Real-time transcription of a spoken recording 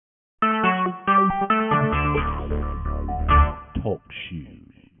Talk Shoes.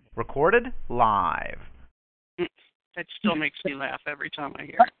 Recorded live. That still makes me laugh every time I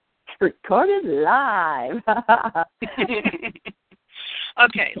hear it. Recorded live.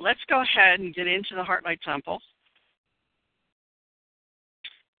 Okay, let's go ahead and get into the Heartlight Temple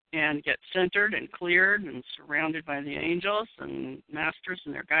and get centered and cleared and surrounded by the angels and masters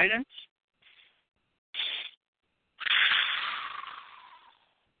and their guidance.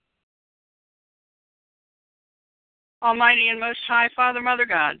 Almighty and Most High Father, Mother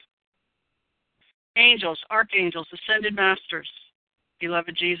God, angels, archangels, ascended masters,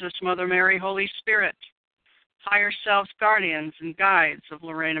 beloved Jesus, Mother Mary, Holy Spirit, higher selves, guardians, and guides of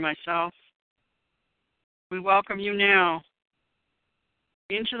Lorraine and myself, we welcome you now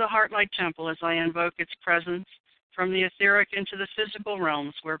into the Heartlight Temple as I invoke its presence from the etheric into the physical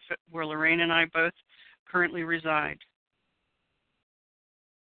realms where Lorraine and I both currently reside.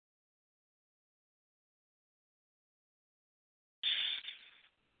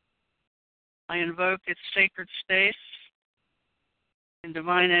 I invoke its sacred space and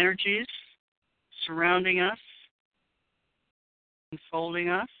divine energies surrounding us, enfolding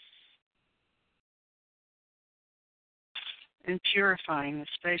us, and purifying the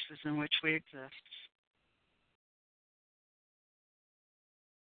spaces in which we exist.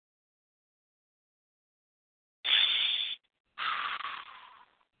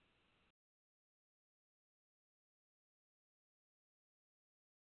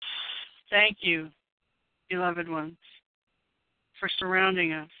 Thank you, beloved ones, for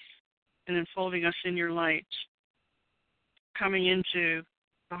surrounding us and enfolding us in your light, coming into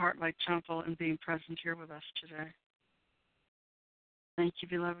the Heartlight Temple and being present here with us today. Thank you,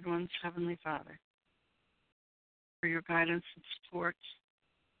 beloved ones, Heavenly Father, for your guidance and support,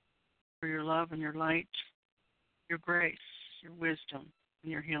 for your love and your light, your grace, your wisdom,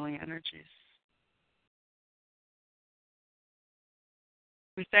 and your healing energies.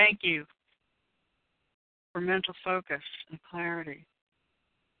 We thank you for mental focus and clarity.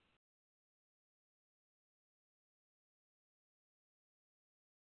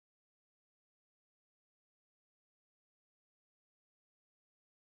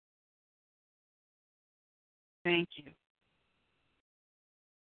 Thank you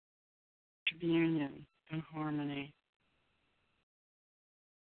for communion and harmony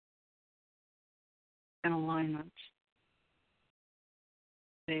and alignment,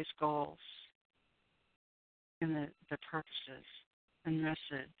 today's goals, and the purposes and message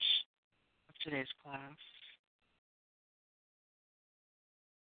of today's class.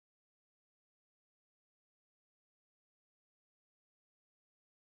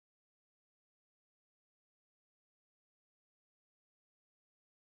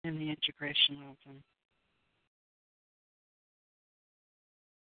 And the integration of them.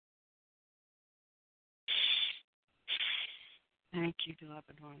 Thank you,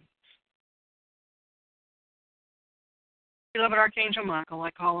 beloved ones. Beloved Archangel Michael,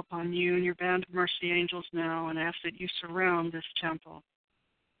 I call upon you and your band of mercy angels now and ask that you surround this temple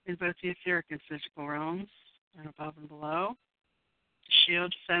in both the etheric and physical realms and above and below.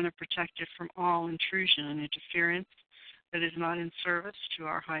 Shield, defend, and protect it from all intrusion and interference that is not in service to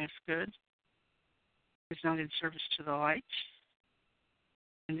our highest good, is not in service to the light,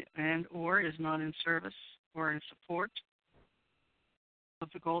 and or is not in service or in support of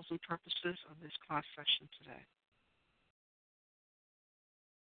the goals and purposes of this class session today.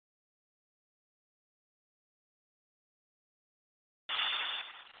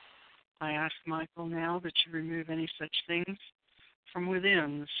 I ask Michael now that you remove any such things from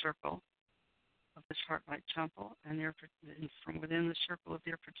within the circle of this Heartlight Temple and from within the circle of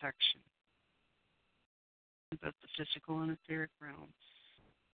their protection in both the physical and etheric realms.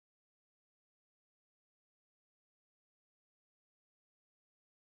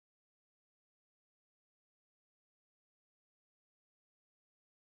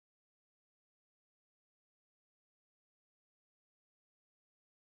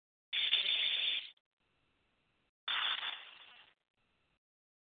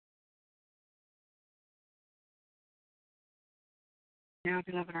 Now,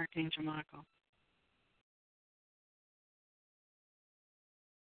 beloved Archangel Michael,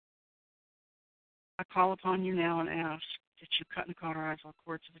 I call upon you now and ask that you cut and cauterize all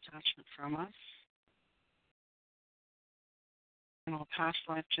cords of attachment from us and all past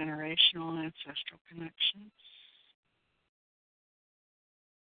life, generational, and ancestral connections.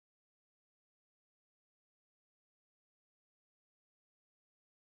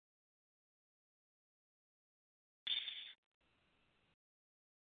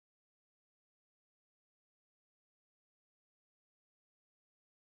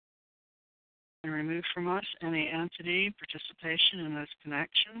 And remove from us any entity participation in those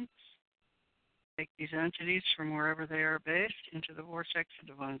connections. Take these entities from wherever they are based into the vortex of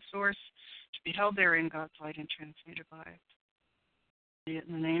divine source to be held there in God's light and transmuted by it. Be it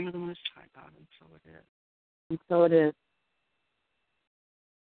in the name of the Most High God, and so it is. And so it is.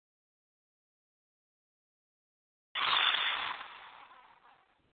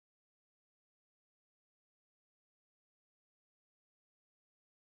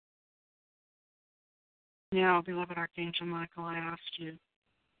 Now, beloved Archangel Michael, I ask you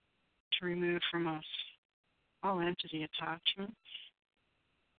to remove from us all entity attachments,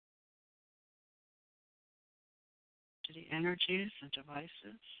 entity energies and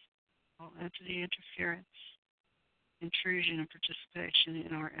devices, all entity interference, intrusion and participation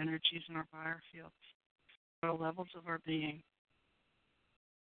in our energies and our biofields, all levels of our being.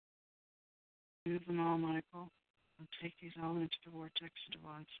 Remove them all, Michael, and take these all into the vortex of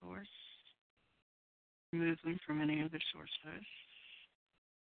divine source. Remove them from any other source host.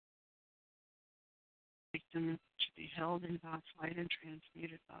 Take them to be held in God's light and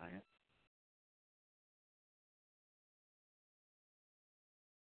transmuted by it.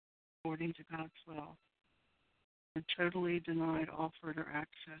 According to God's will. And totally denied all further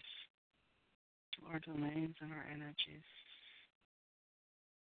access to our domains and our energies.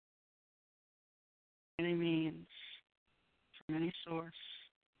 Any means, from any source,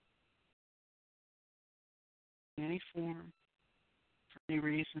 in any form, for any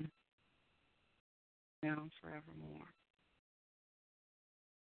reason, now and forevermore.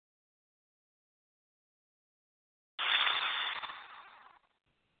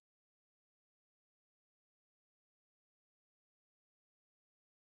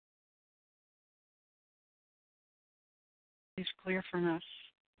 Please clear from us,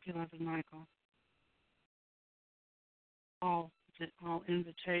 beloved Michael, all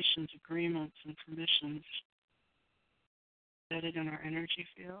invitations, agreements, and permissions embedded in our energy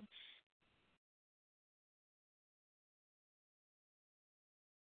fields.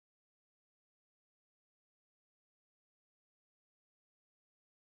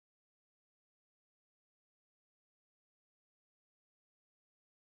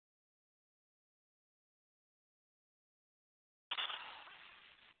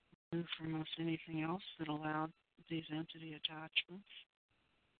 Remove from us anything else that allowed these entity attachments,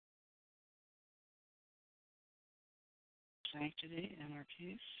 sanctity, and our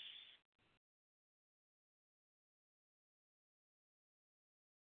peace.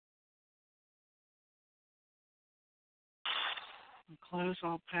 And close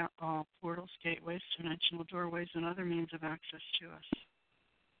all portals, gateways, dimensional doorways, and other means of access to us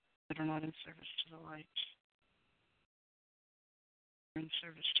that are not in service to the light, or in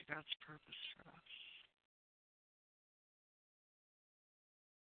service to God's purpose for us.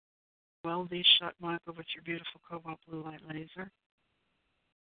 Weld these shut, Michael, with your beautiful cobalt blue light laser.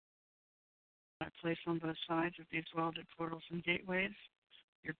 I place on both sides of these welded portals and gateways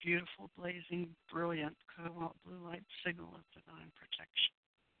your beautiful, blazing, brilliant cobalt blue light signal of divine protection.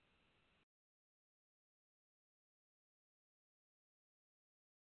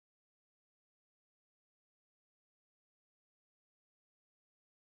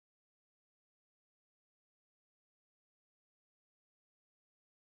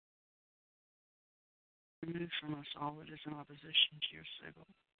 Remove from us all that is in opposition to your signal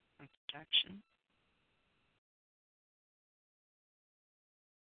and protection.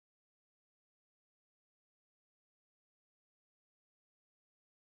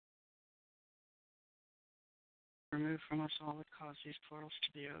 Remove from us all that caused these portals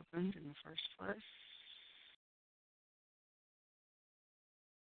to be opened in the first place,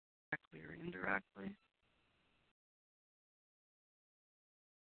 directly or indirectly.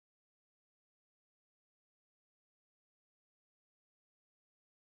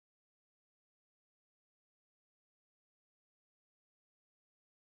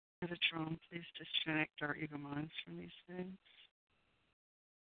 Metatron, please disconnect our ego minds from these things.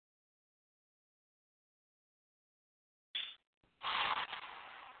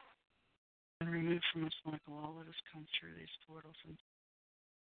 And remove from us, Michael, all that has come through these portals. And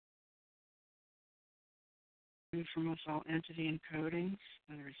remove from us all entity encodings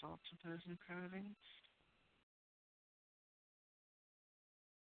and the results of those encodings.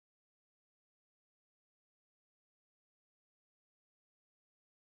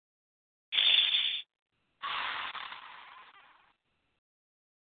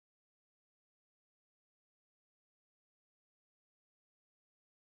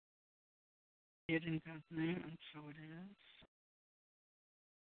 It in God's name, and so it is.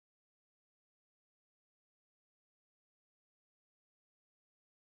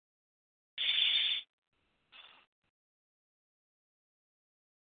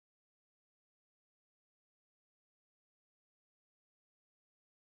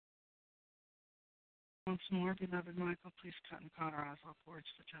 Once more, beloved Michael, please cut and cauterize all cords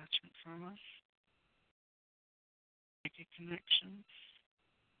of attachment from us. Psychic connections.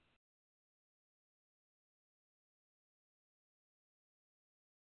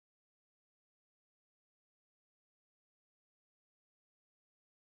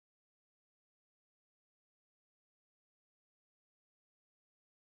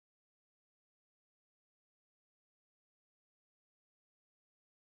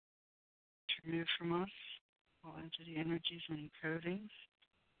 Remove from us all entity energies and encodings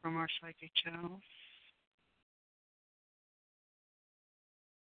from our psychic channels.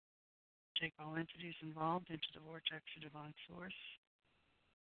 Take all entities involved into the vortex of divine source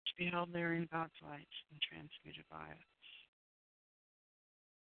to be held there in God's light and transmuted by it.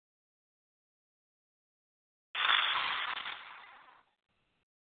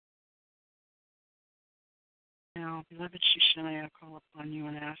 Now, beloved Shoshone, I call upon you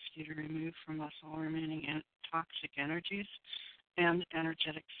and ask you to remove from us all remaining toxic energies and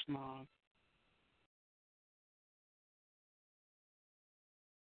energetic smog.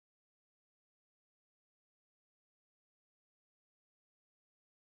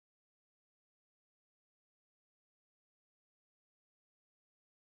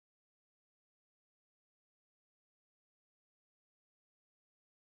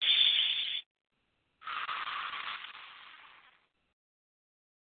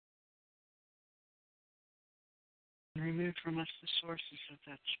 And remove from us the sources of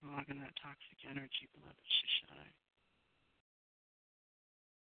that smog and that toxic energy, beloved Shoshone.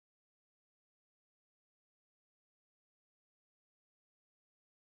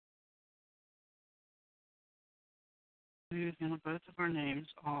 Remove in both of our names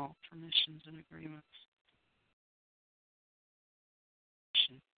all permissions and agreements.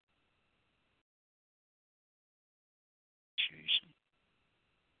 Intrusion.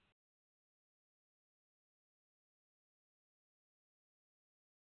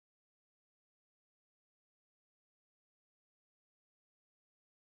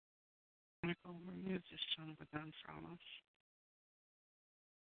 Michael, remove this son of a gun from us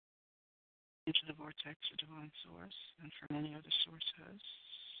into the vortex of divine source and from any other source hosts.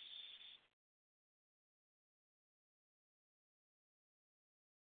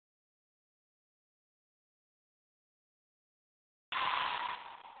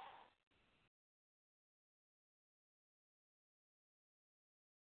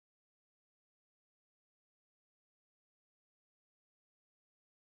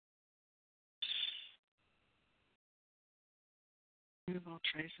 Remove all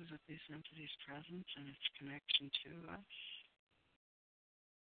traces of these entities' presence and its connection to us.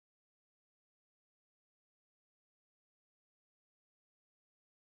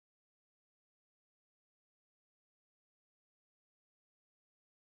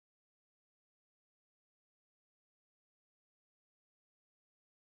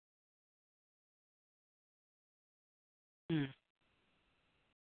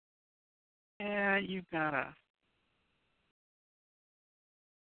 Yeah, you've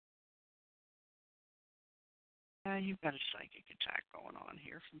got a psychic attack going on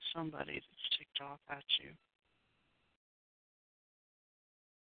here from somebody that's ticked off at you.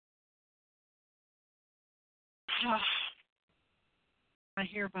 I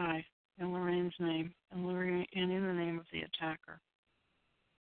hereby, in Lorraine's name, and in the name of the attacker,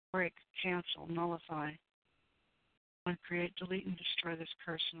 break, cancel, nullify, uncreate, delete, and destroy this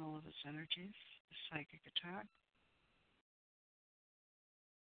curse and all of its energies, this psychic attack.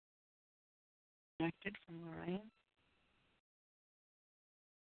 Connected from Lorraine.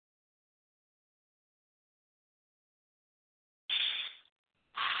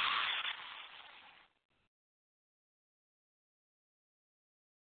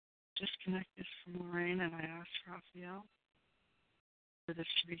 Disconnect this from Lorraine, and I ask Raphael for this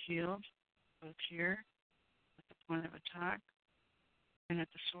to be healed, both here, at the point of attack, and at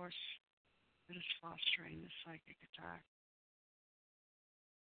the source that is fostering this psychic attack.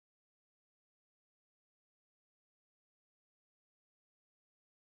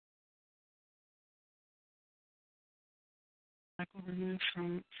 Michael, remove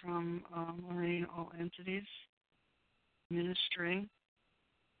from Lorraine all entities administering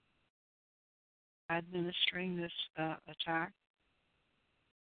this attack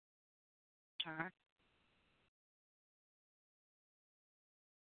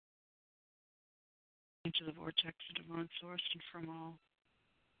into the vortex of divine source and from all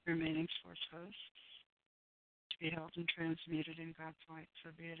remaining source hosts to be held and transmuted in God's light.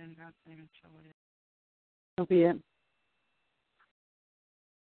 So be it in God's name, and so it is. So be it.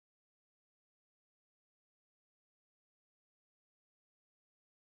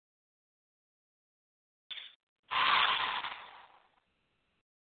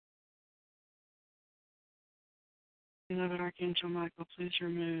 Beloved Archangel Michael, please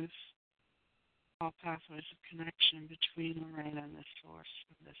remove all pathways of connection between Lorraine and the source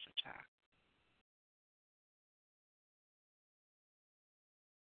of this attack.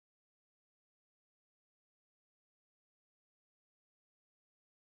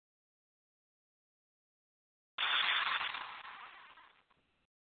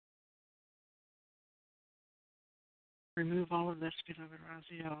 Remove all of this, beloved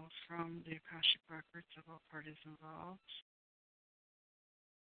Raziel, from the Akashic records of all parties involved.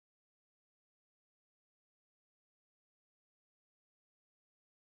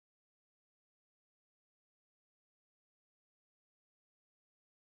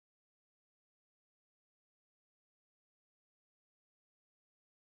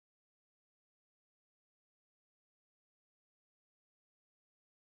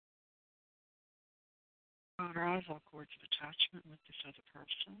 Cauterize all cords of attachment with this other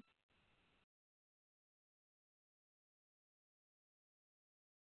person.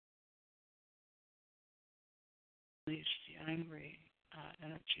 Release the angry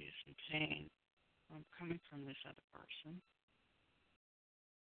energies and pain coming from this other person.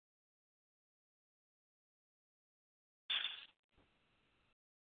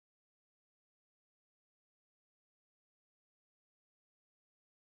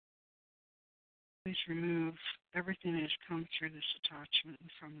 Please remove everything that has come through this attachment and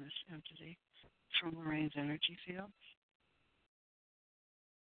from this entity, from Lorraine's energy field.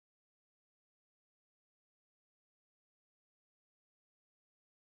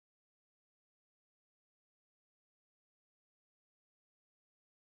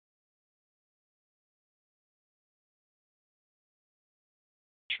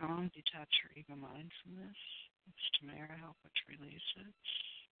 Strong, detach your ego mind from this. It's Tamara, help us release it.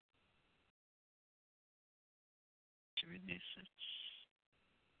 To release it.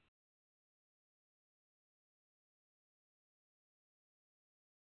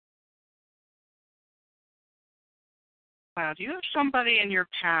 Wow, do you have somebody in your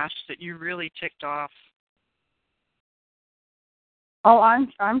past that you really ticked off? Oh,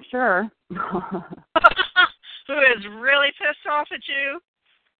 I'm sure. Who is really pissed off at you?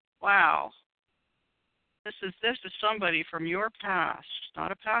 Wow. This is somebody from your past,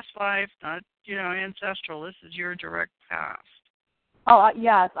 not a past life, not ancestral. This is your direct past. Oh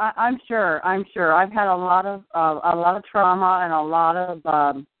yes, I'm sure. I've had a lot of trauma and a lot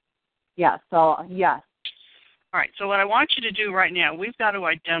of yes. So yes. All right. So what I want you to do right now, we've got to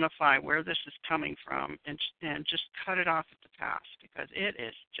identify where this is coming from and just cut it off at the past because it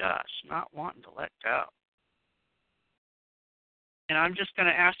is just not wanting to let go. And I'm just going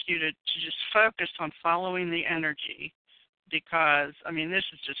to ask you to just focus on following the energy because, this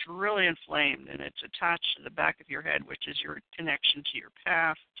is just really inflamed and it's attached to the back of your head, which is your connection to your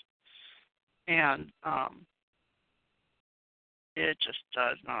past. And it just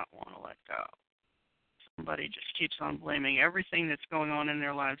does not want to let go. Somebody just keeps on blaming everything that's going on in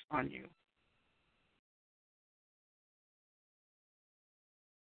their lives on you.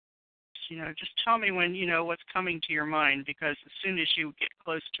 Just tell me when you know what's coming to your mind because as soon as you get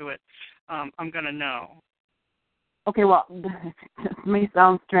close to it, I'm going to know. Okay, well, this may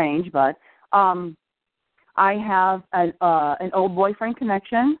sound strange, but I have an old boyfriend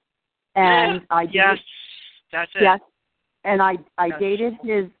connection, and I yes, that's it. Yes, and I dated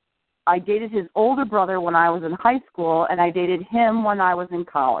his older brother when I was in high school, and I dated him when I was in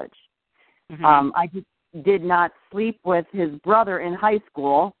college. Mm-hmm. I did not sleep with his brother in high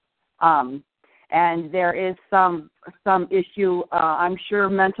school. And there is some issue, I'm sure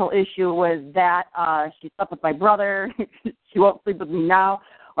mental issue with that. She slept with my brother. She won't sleep with me now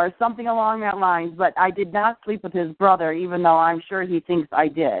or something along that lines. But I did not sleep with his brother, even though I'm sure he thinks I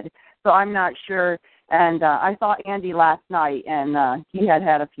did. So I'm not sure. And I saw Andy last night, and he had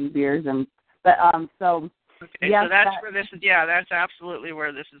a few beers. So okay, yes, so that's where this is. Yeah, that's absolutely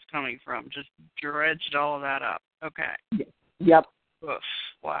where this is coming from. Just dredged all of that up. Okay. Yep. Oof,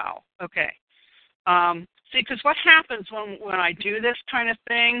 wow. Okay. See, because what happens when I do this kind of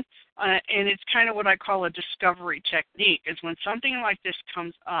thing, and it's kind of what I call a discovery technique, is when something like this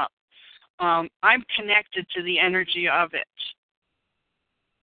comes up, I'm connected to the energy of it.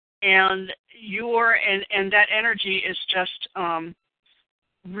 And and that energy is just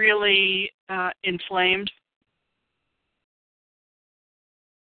really inflamed.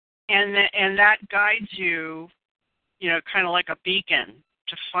 And that guides you, kind of like a beacon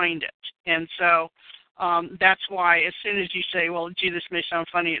to find it. And so that's why as soon as you say, well, gee, this may sound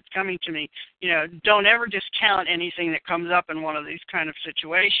funny, it's coming to me, don't ever discount anything that comes up in one of these kind of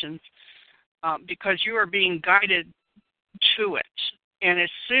situations because you are being guided to it. And as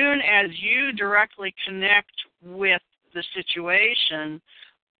soon as you directly connect with the situation,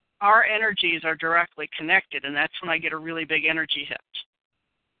 our energies are directly connected, and that's when I get a really big energy hit.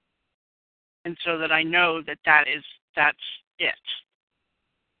 And so that I know that that's it.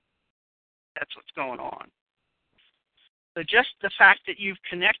 That's what's going on. So just the fact that you've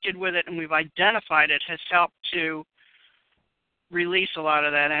connected with it and we've identified it has helped to release a lot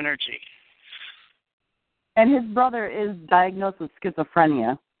of that energy. And his brother is diagnosed with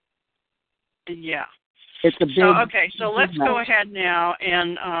schizophrenia. Yeah. It's a big... So let's go ahead now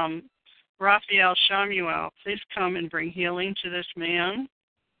and Raphael Shamuel, please come and bring healing to this man.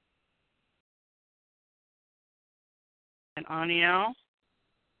 And Aniel.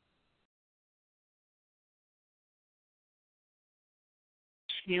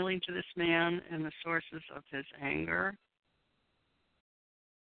 Healing to this man and the sources of his anger.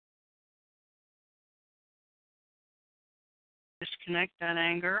 Disconnect that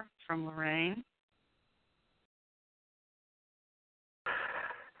anger from Lorraine.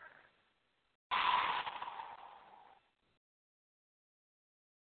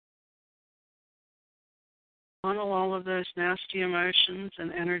 Funnel all of those nasty emotions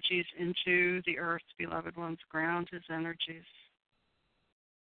and energies into the earth, beloved ones. Ground his energies.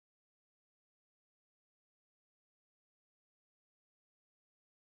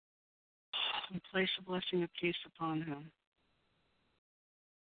 And place a blessing of peace upon him.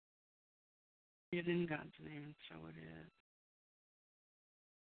 Be it in God's name, and so it is.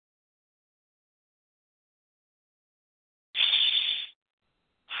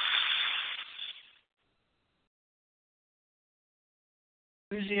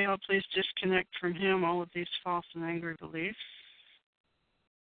 Uziel, please disconnect from him all of these false and angry beliefs.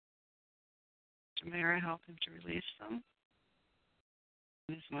 Tamara, help him to release them.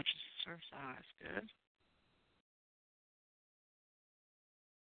 As much as it serves the highest good.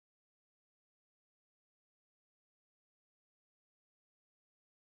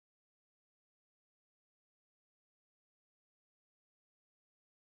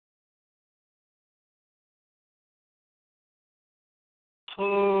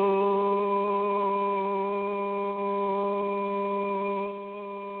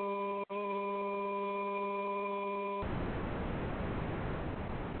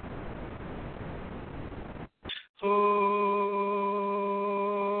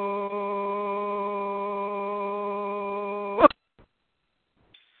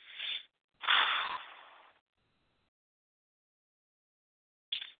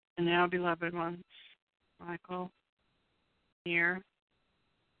 And now, beloved ones, Michael, here,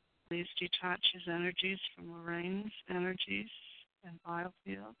 please detach his energies from Lorraine's energies and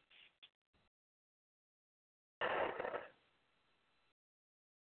biofields.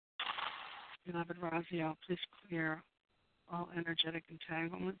 Beloved Raziel, please clear all energetic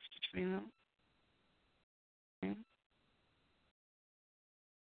entanglements between them. Okay.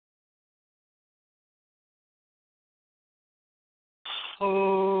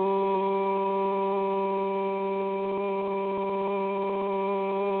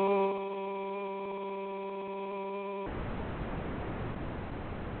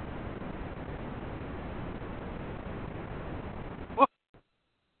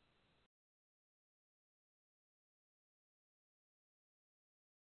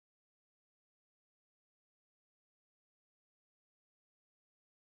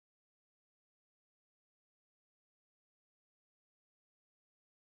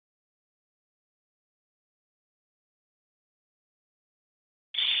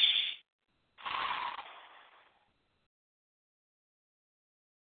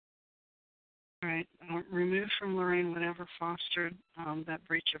 All right. Remove from Lorraine whatever fostered that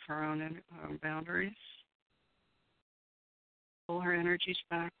breach of her own boundaries. Pull her energies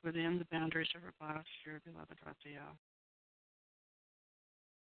back within the boundaries of her biosphere, beloved Raphael.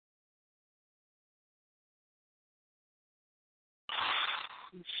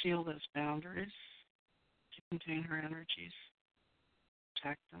 And seal those boundaries to contain her energies.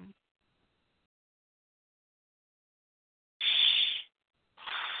 Protect them.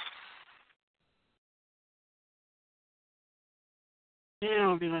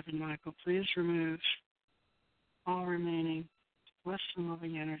 Now, beloved Michael, please remove all remaining less than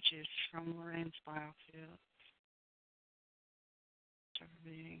loving energies from Lorraine's biofield.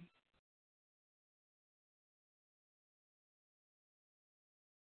 Being.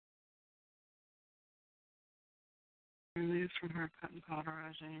 Remove from her, cut and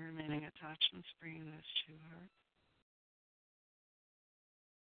cauterize any remaining attachments, bringing those to her.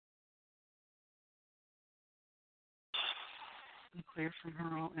 And clear from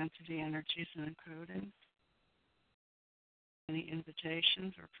her all entity energies and encodings. Any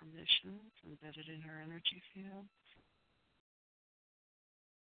invitations or permissions embedded in her energy field.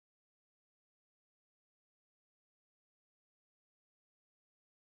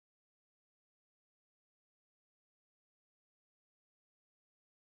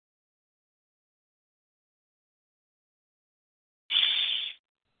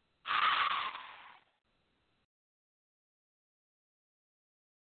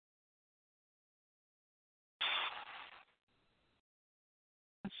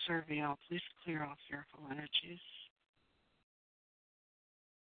 Servial, please clear all fearful energies.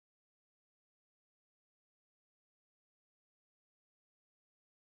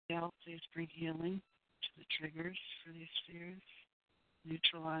 Please bring healing to the triggers for these fears.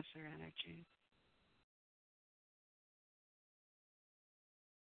 Neutralize their energy.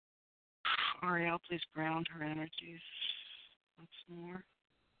 Ariel, please ground her energies once more.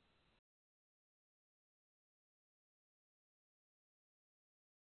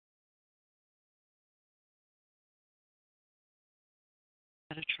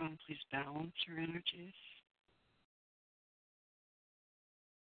 Metatron, please balance her energies.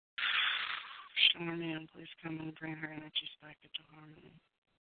 Charmian, please come and bring her energies back into harmony.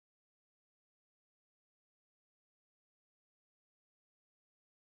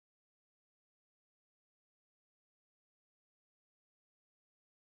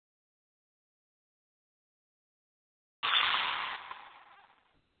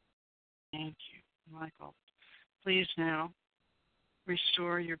 Thank you, Michael. Please now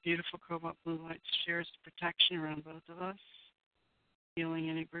restore your beautiful cobalt blue light spheres of protection around both of us, healing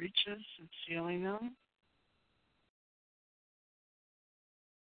any breaches and sealing them.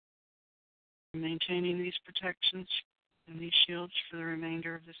 Maintaining these protections and these shields for the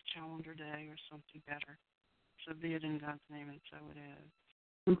remainder of this calendar day or something better. So be it in God's name, and so it is.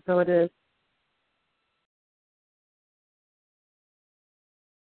 And so it is.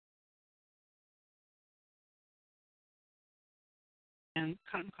 And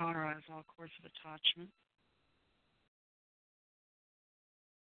cut and cauterize all cords of attachment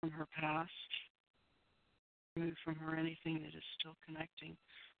from her past. Remove from her anything that is still connecting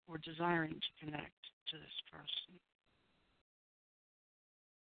or desiring to connect to this person.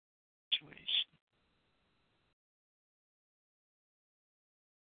 Situation.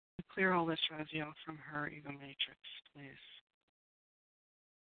 Clear all this Raziel from her ego matrix, please.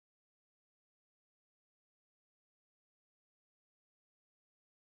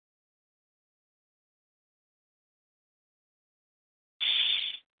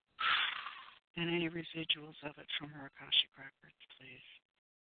 And any residuals of it from her Akashic records, please.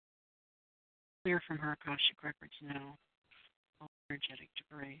 Clear from her Akashic records now all energetic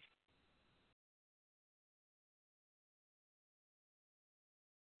debris.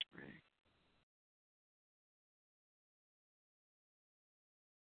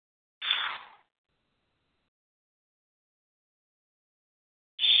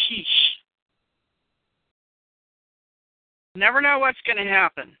 Sheesh. Never know what's going to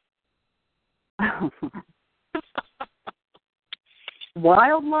happen.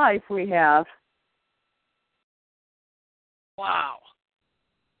 Wild life we have. Wow.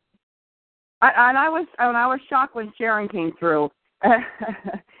 I was shocked when Sharon came through,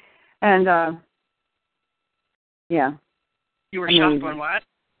 and yeah. You were shocked when what?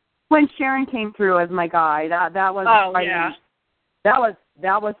 When Sharon came through as my guide. That was. Oh yeah.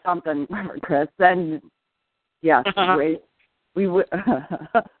 That was something, Chris. And yes, we would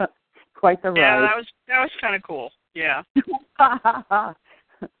quite the ride. Yeah, that was kind of cool. Yeah.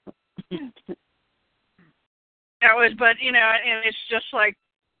 That was, but and it's just like,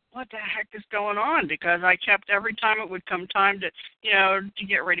 what the heck is going on? Because I kept, every time it would come time to, to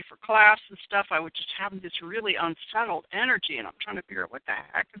get ready for class and stuff, I would just have this really unsettled energy, and I'm trying to figure out what the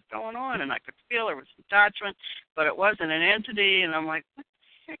heck is going on, and I could feel there was detachment, but it wasn't an entity, and I'm like, what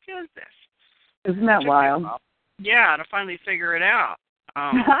the heck is this? Isn't that wild? Yeah, to finally figure it out.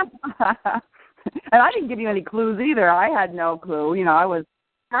 And I didn't give you any clues either. I had no clue. I was...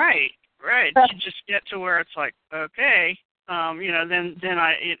 Right. You just get to where it's like, okay, then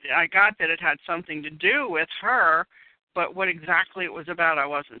I got that it had something to do with her, but what exactly it was about, I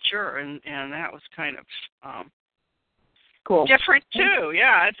wasn't sure, and that was kind of cool. Different too.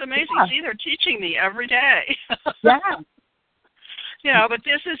 Yeah, it's amazing. Yeah. See, they're teaching me every day. Yeah. But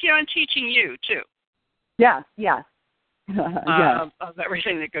this is, I'm teaching you too. Yes. Of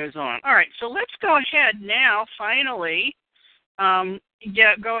everything that goes on. All right, so let's go ahead now, finally.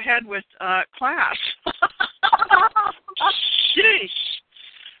 Go ahead with class. Sheesh.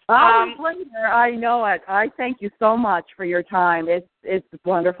 Hours later, I know it. I thank you so much for your time. It's a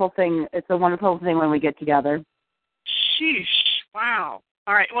wonderful thing. It's a wonderful thing when we get together. Sheesh! Wow.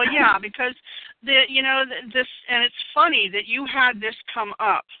 All right. Well, yeah, because this, and it's funny that you had this come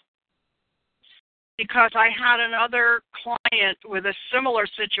up because I had another client with a similar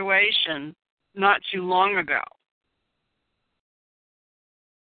situation not too long ago,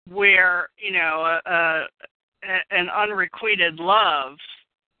 where an unrequited love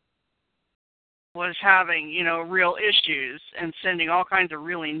was having, real issues and sending all kinds of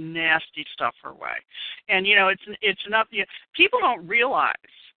really nasty stuff her way. And, it's enough. People don't realize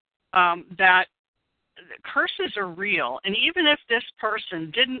that curses are real. And even if this person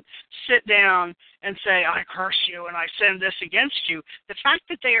didn't sit down and say, I curse you and I send this against you, the fact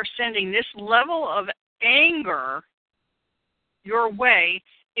that they are sending this level of anger your way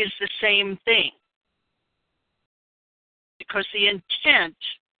is the same thing. Because the intent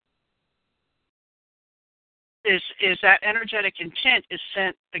is that energetic intent is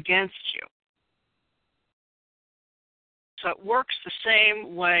sent against you. So it works the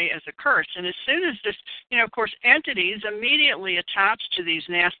same way as a curse. And as soon as this, of course, entities immediately attach to these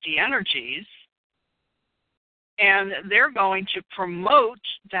nasty energies, and they're going to promote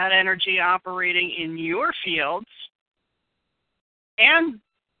that energy operating in your fields and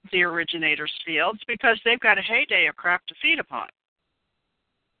the originator's fields because they've got a heyday of crap to feed upon.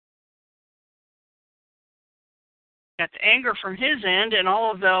 Got the anger from his end and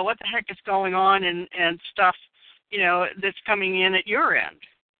all of the what the heck is going on and stuff, that's coming in at your end.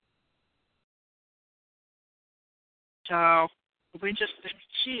 So we just,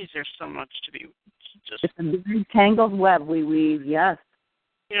 geez, there's so much to be just. It's a very tangled web we weave, yes.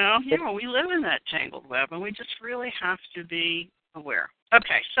 We live in that tangled web, and we just really have to be aware.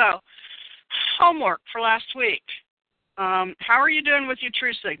 Okay, so homework for last week. How are you doing with your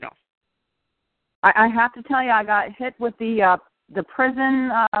true signal? I have to tell you, I got hit with the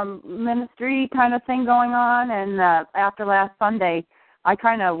prison ministry kind of thing going on, and after last Sunday, I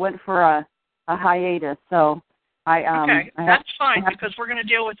kind of went for a hiatus. So okay, that's fine because we're going to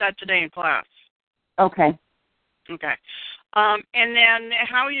deal with that today in class. Okay. Okay. And then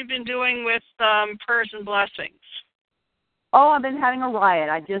how have you been doing with prayers and blessings? Oh, I've been having a riot.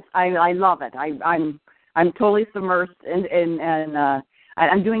 I love it. I'm totally submersed and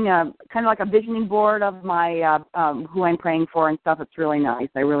I'm doing a kind of like a visioning board of my who I'm praying for and stuff. It's really nice.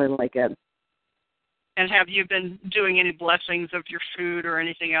 I really like it. And have you been doing any blessings of your food or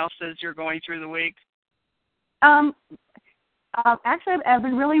anything else as you're going through the week? Actually, I've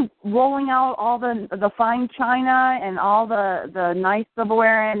been really rolling out all the fine china and all the nice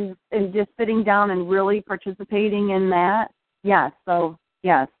silverware and just sitting down and really participating in that. Yes. So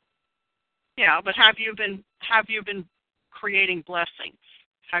yes. Yeah, but have you been creating blessings?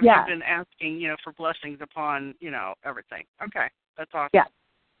 Have you been asking, for blessings upon, everything? Okay, that's awesome. Yeah.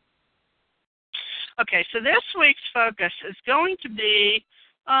 Okay, so this week's focus is going to be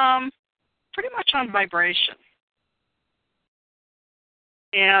pretty much on vibration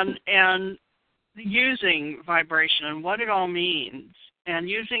and using vibration and what it all means, and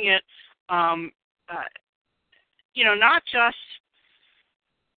using it, not just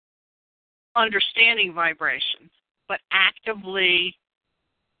understanding vibration, but actively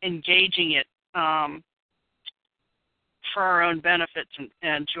engaging it for our own benefits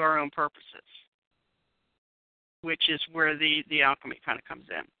and to our own purposes, which is where the alchemy kind of comes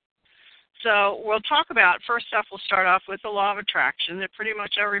in. So we'll talk about, first off, we'll start off with the law of attraction that pretty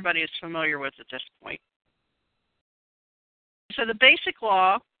much everybody is familiar with at this point. So the basic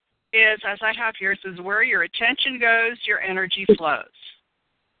law is, as I have here, is where your attention goes, your energy flows.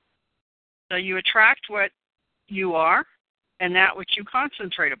 So you attract what you are and that which you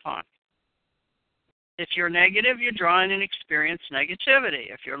concentrate upon. If you're negative, you draw in and experience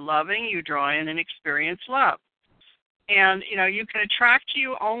negativity. If you're loving, you draw in and experience love. And, you can attract to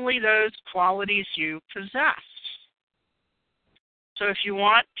you only those qualities you possess. So if you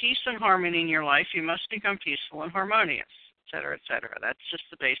want peace and harmony in your life, you must become peaceful and harmonious, et cetera, et cetera. That's just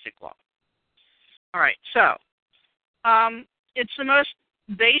the basic law. All right, so it's the most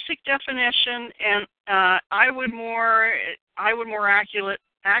basic definition, and I would more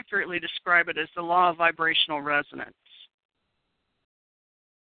accurately describe it as the law of vibrational resonance.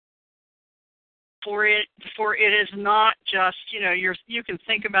 For it is not just, you can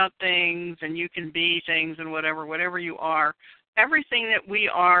think about things and you can be things and whatever you are. Everything that we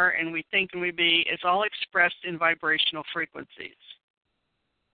are and we think and we be is all expressed in vibrational frequencies.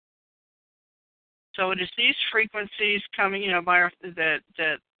 So it is these frequencies coming, by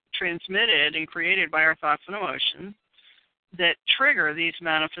that transmitted and created by our thoughts and emotions that trigger these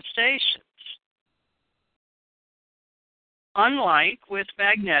manifestations. Unlike with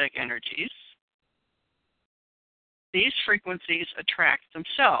magnetic energies, these frequencies attract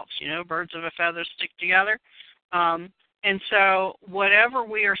themselves. Birds of a feather stick together. And so whatever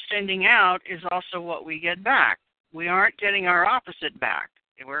we are sending out is also what we get back. We aren't getting our opposite back.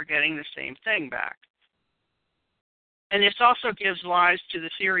 We're getting the same thing back. And this also gives rise to the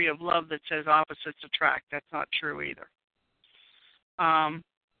theory of love that says opposites attract. That's not true either.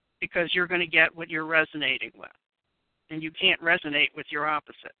 Because you're going to get what you're resonating with. And you can't resonate with your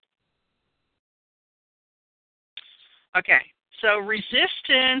opposite. Okay, so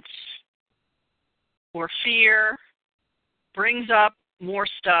resistance or fear brings up more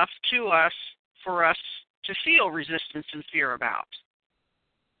stuff to us for us to feel resistance and fear about.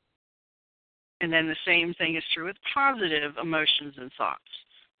 And then the same thing is true with positive emotions and thoughts.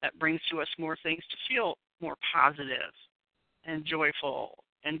 That brings to us more things to feel more positive and joyful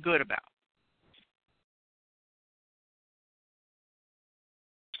and good about.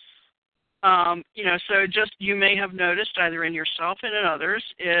 So just you may have noticed either in yourself and in others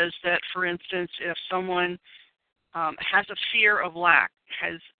is that, for instance, if someone has a fear of lack,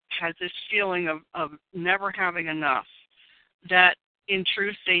 has this feeling of never having enough, that in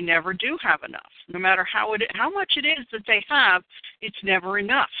truth they never do have enough. No matter how much it is that they have, it's never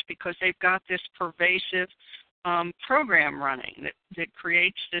enough because they've got this pervasive program running that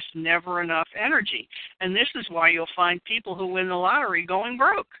creates this never enough energy. And this is why you'll find people who win the lottery going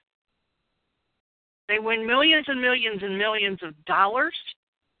broke. They win millions and millions and millions of dollars,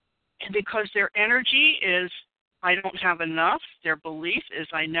 and because their energy is, I don't have enough, their belief is,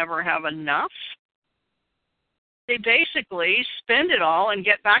 I never have enough, they basically spend it all and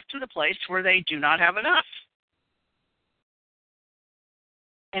get back to the place where they do not have enough.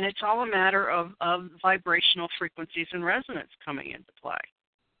 And it's all a matter of vibrational frequencies and resonance coming into play.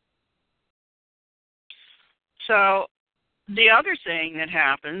 So the other thing that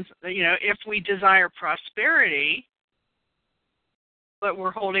happens, if we desire prosperity, but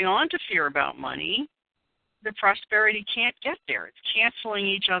we're holding on to fear about money, the prosperity can't get there. It's canceling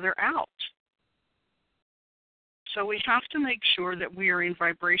each other out. So we have to make sure that we are in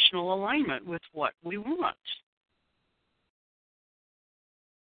vibrational alignment with what we want.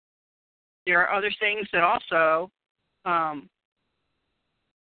 There are other things that also can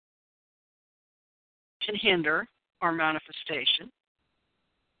hinder our manifestation.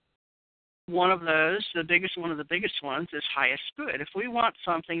 One of those, one of the biggest ones, is highest good. If we want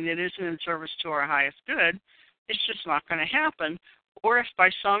something that isn't in service to our highest good, it's just not going to happen. Or if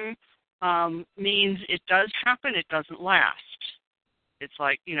by some means it does happen, it doesn't last. It's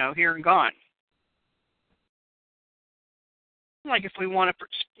like, here and gone. Like if we want to,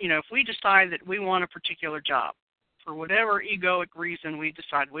 if we decide that we want a particular job, for whatever egoic reason we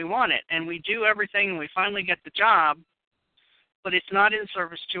decide we want it, and we do everything and we finally get the job, but it's not in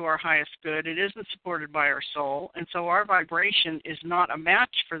service to our highest good, it isn't supported by our soul, and so our vibration is not a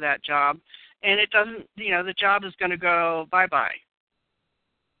match for that job, and it doesn't, the job is going to go bye-bye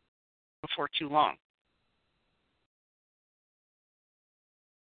before too long.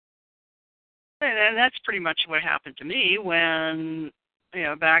 And that's pretty much what happened to me when,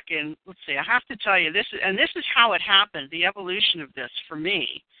 back in, I have to tell you, this is how it happened, the evolution of this for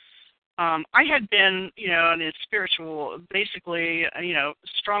me. I had been, in a spiritual, basically,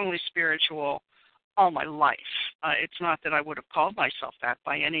 strongly spiritual all my life. It's not that I would have called myself that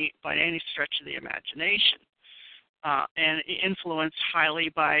by any stretch of the imagination. And influenced highly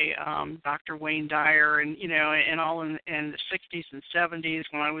by Dr. Wayne Dyer and all in the 60s and 70s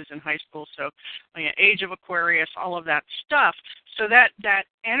when I was in high school. So Age of Aquarius, all of that stuff. So that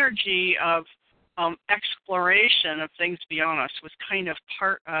energy of exploration of things beyond us was kind of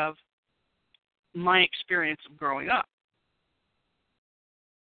part of my experience of growing up.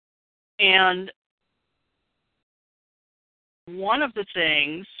 And one of the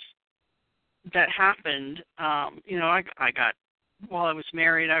things that happened, I got, while I was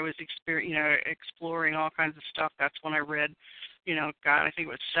married, I was exploring all kinds of stuff. That's when I read, I think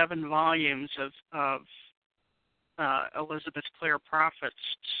it was 7 volumes of Elizabeth Clare Prophet's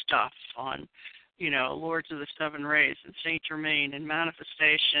stuff on, Lords of the Seven Rays and Saint Germain and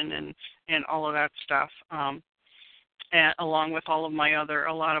manifestation and all of that stuff, and along with all of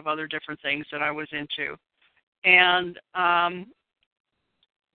a lot of other different things that I was into. And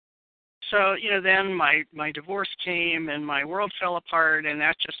so, then my divorce came and my world fell apart, and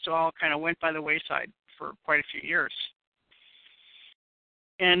that just all kind of went by the wayside for quite a few years.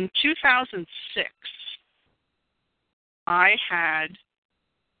 In 2006, I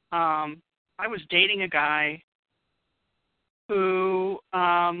was dating a guy who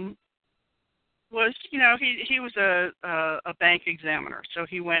was, he was a bank examiner, so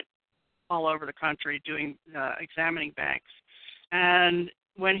he went all over the country doing examining banks. And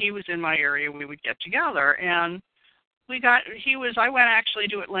when he was in my area, we would get together, and I went actually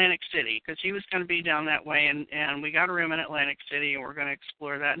to Atlantic City because he was going to be down that way, and we got a room in Atlantic City, and we're going to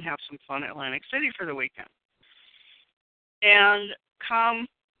explore that and have some fun at Atlantic City for the weekend. And come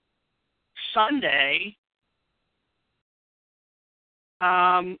Sunday,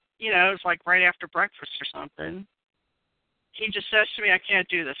 it's like right after breakfast or something, he just says to me, I can't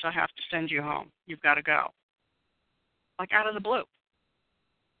do this. I have to send you home. You've got to go. Like out of the blue.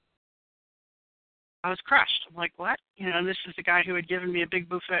 I was crushed. I'm like, what? And this is the guy who had given me a big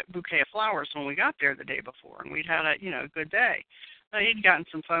bouquet of flowers when we got there the day before, and we'd had a good day. He'd gotten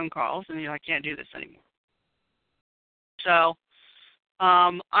some phone calls, and I can't do this anymore. So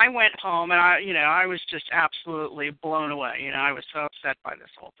I went home, and I was just absolutely blown away. I was so upset by this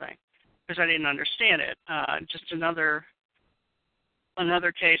whole thing because I didn't understand it. Just another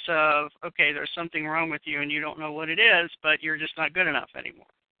case of, okay, there's something wrong with you, and you don't know what it is, but you're just not good enough anymore.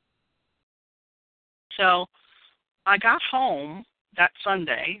 So I got home that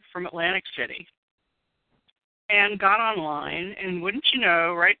Sunday from Atlantic City and got online, and wouldn't you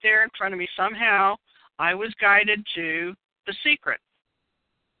know, right there in front of me, somehow I was guided to The Secret,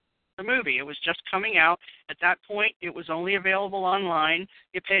 the movie. It was just coming out. At that point, it was only available online.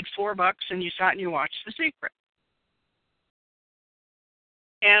 You paid $4 and you sat and you watched The Secret.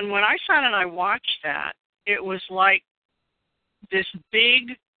 And when I sat and I watched that, it was like this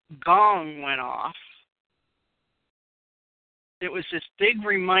big gong went off. It was this big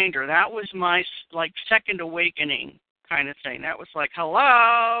reminder. That was my second awakening kind of thing. That was like,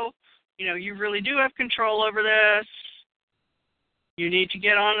 hello, you really do have control over this. You need to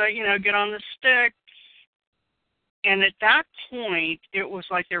get on the stick. And at that point, it was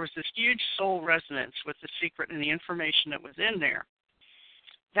like there was this huge soul resonance with The Secret and the information that was in there.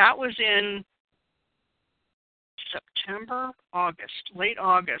 That was in late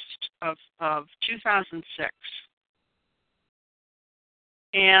August of 2006.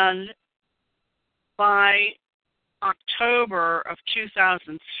 And by October of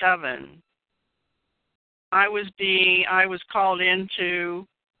 2007, I was called into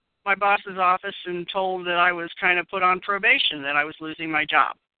my boss's office and told that I was kind of put on probation, that I was losing my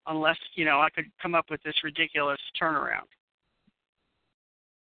job unless, I could come up with this ridiculous turnaround.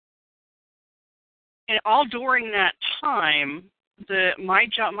 And all during that time,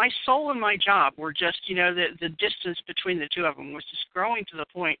 my soul and my job were just, the distance between the two of them was just growing to the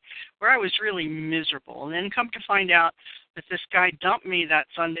point where I was really miserable. And then come to find out that this guy dumped me that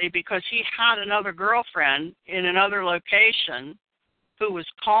Sunday because he had another girlfriend in another location who was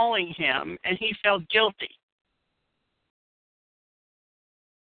calling him, and he felt guilty.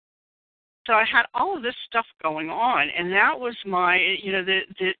 So I had all of this stuff going on, and that was my,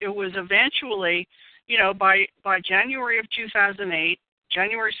 it was eventually, by January of 2008,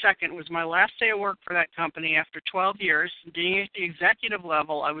 January 2nd was my last day of work for that company. After 12 years, being at the executive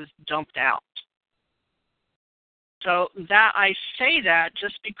level, I was dumped out. So that I say that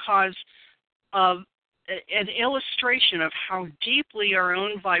just because of an illustration of how deeply our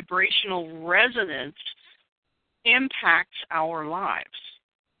own vibrational resonance impacts our lives.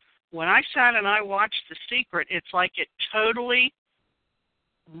 When I sat and I watched The Secret, it's like it totally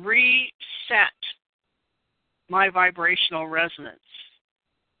reset my vibrational resonance.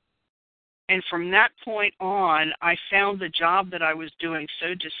 And from that point on, I found the job that I was doing so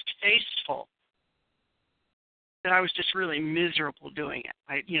distasteful that I was just really miserable doing it.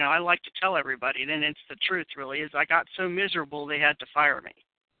 I like to tell everybody, and it's the truth really, is I got so miserable they had to fire me.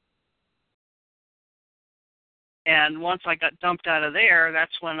 And once I got dumped out of there,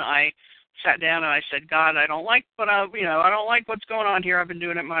 that's when I sat down and I said, God, I don't like what's going on here. I've been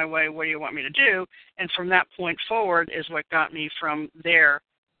doing it my way. What do you want me to do? And from that point forward is what got me from there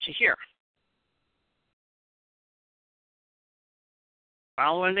to here.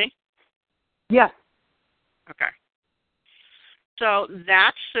 Following me? Yes. Okay. So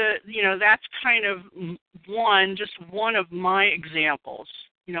that's that's kind of one of my examples,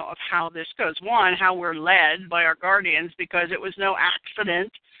 of how this goes. One, how we're led by our guardians, because it was no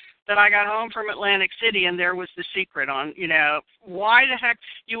accident that I got home from Atlantic City and there was The Secret on. Why the heck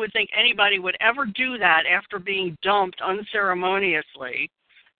you would think anybody would ever do that after being dumped unceremoniously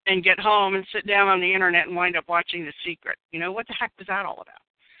and get home and sit down on the internet and wind up watching The Secret? What the heck was that all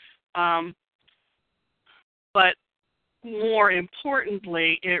about? But more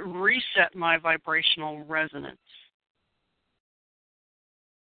importantly, it reset my vibrational resonance.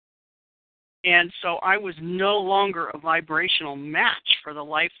 And so I was no longer a vibrational match for the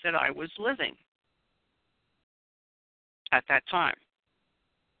life that I was living at that time.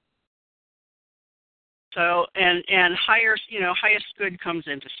 So, and higher, highest good comes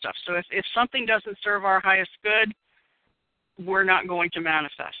into stuff. So if something doesn't serve our highest good, we're not going to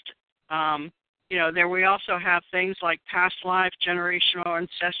manifest it. There we also have things like past life, generational,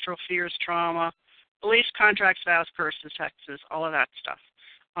 ancestral fears, trauma, beliefs, contracts, vows, curses, hexes, all of that stuff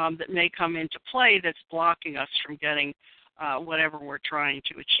that may come into play that's blocking us from getting whatever we're trying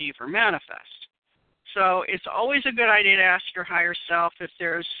to achieve or manifest. So it's always a good idea to ask your higher self if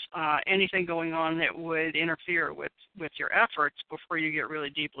there's anything going on that would interfere with your efforts before you get really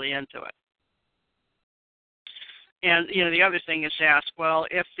deeply into it. And, the other thing is to ask, well,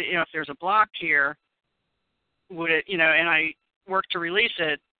 if there's a block here, would it, and I work to release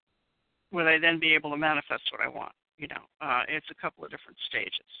it, would I then be able to manifest what I want? It's a couple of different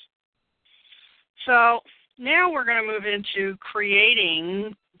stages. So now we're going to move into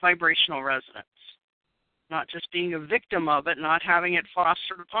creating vibrational resonance. Not just being a victim of it, not having it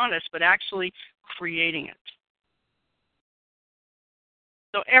fostered upon us, but actually creating it.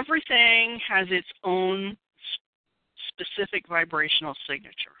 So everything has its own specific vibrational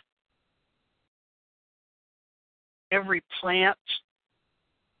signature. Every plant,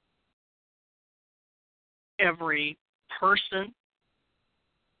 every person,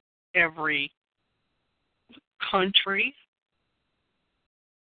 every country,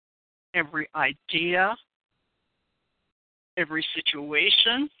 every idea, every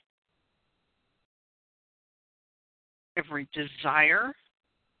situation, every desire.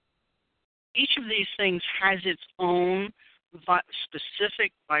 Each of these things has its own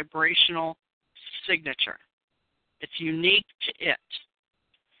specific vibrational signature. It's unique to it.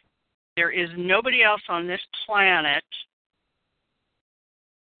 There is nobody else on this planet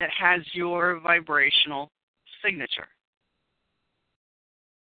that has your vibrational signature.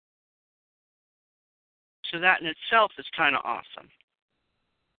 So that in itself is kind of awesome.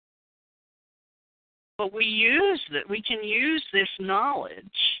 But we can use this knowledge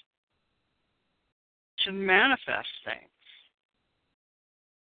to manifest things.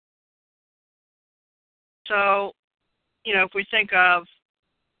 So, if we think of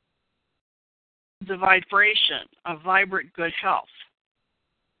the vibration of vibrant good health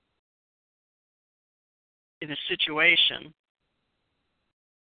in a situation,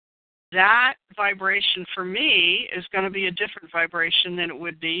 that vibration for me is going to be a different vibration than it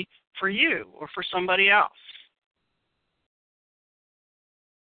would be for you or for somebody else.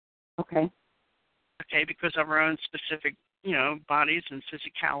 Okay. Okay, because of our own specific, bodies and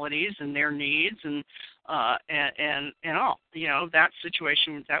physicalities and their needs and all. That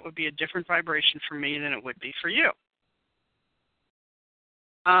situation, that would be a different vibration for me than it would be for you.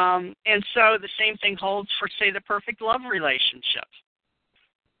 And so the same thing holds for, say, the perfect love relationship.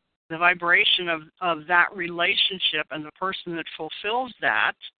 The vibration of that relationship and the person that fulfills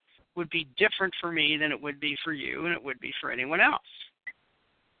that would be different for me than it would be for you and it would be for anyone else.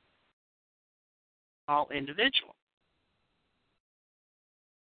 All individual.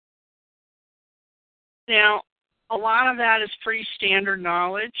 Now, a lot of that is pretty standard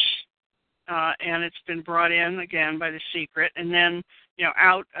knowledge, and it's been brought in, again, by The Secret. And then,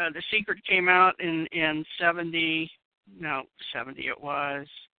 The Secret came out in 70 it was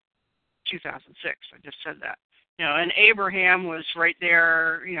 2006. I just said that. And Abraham was right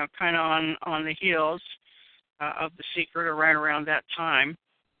there, kind of on the heels of The Secret or right around that time.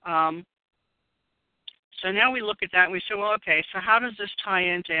 So now we look at that and we say, well, okay, so how does this tie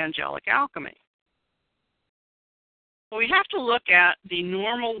into angelic alchemy? Well, we have to look at the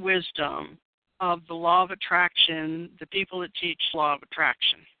normal wisdom of the law of attraction, the people that teach law of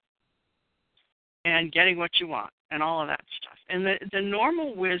attraction, and getting what you want, and all of that stuff. And the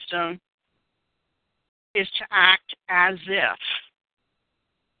normal wisdom is to act as if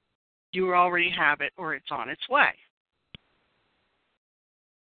you already have it or it's on its way.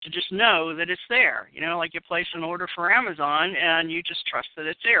 To just know that it's there. Like you place an order for Amazon and you just trust that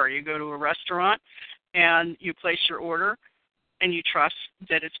it's there. You go to a restaurant and you place your order and you trust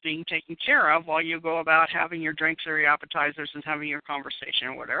that it's being taken care of while you go about having your drinks or your appetizers and having your conversation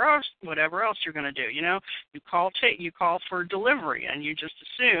or whatever else you're going to do. You call for delivery and you just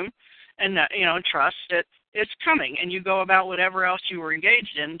assume and trust that it's coming, and you go about whatever else you were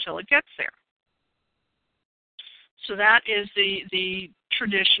engaged in until it gets there. So that is the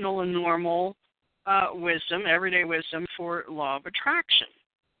traditional and normal wisdom, everyday wisdom for law of attraction.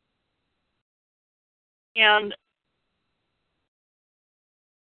 And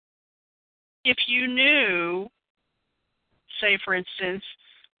if you knew, say, for instance,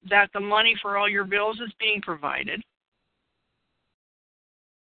 that the money for all your bills is being provided,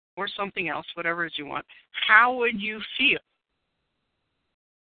 or something else, whatever it is you want, how would you feel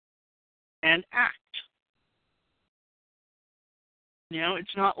and act?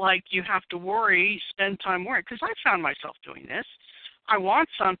 It's not like you have to worry, spend time worrying, because I found myself doing this. I want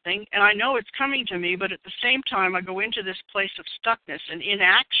something, and I know it's coming to me, but at the same time, I go into this place of stuckness and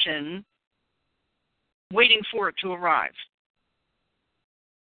inaction, waiting for it to arrive.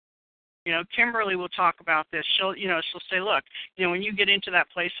 Kimberly will talk about this. She'll say, look, when you get into that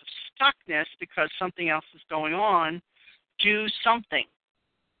place of stuckness because something else is going on, do something.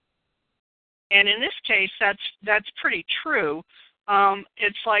 And in this case, that's pretty true.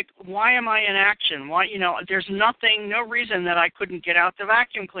 It's like, why am I in action? Why, there's no reason that I couldn't get out the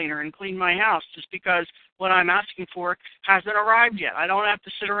vacuum cleaner and clean my house just because what I'm asking for hasn't arrived yet. I don't have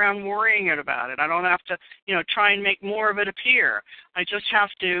to sit around worrying about it. I don't have to, try and make more of it appear. I just have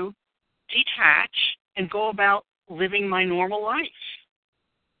to detach and go about living my normal life.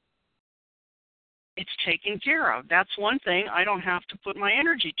 It's taken care of. That's one thing I don't have to put my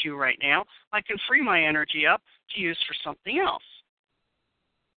energy to right now. I can free my energy up to use for something else.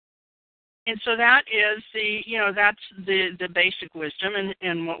 And so that is that's the basic wisdom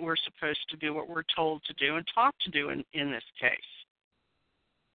and what we're supposed to do, what we're told to do and taught to do in this case.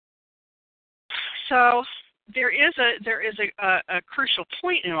 So there is a crucial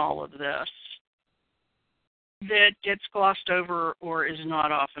point in all of this that gets glossed over or is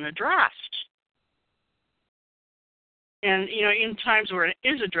not often addressed. And, in times where it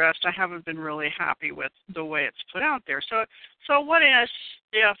is addressed, I haven't been really happy with the way it's put out there. So what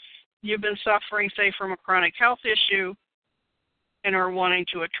if you've been suffering, say, from a chronic health issue and are wanting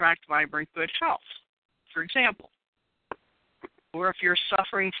to attract vibrant good health, for example? Or if you're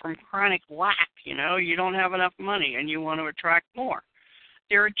suffering from chronic lack, you don't have enough money and you want to attract more.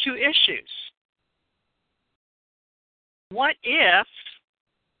 There are two issues. What if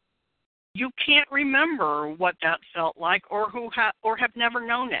you can't remember what that felt like or have never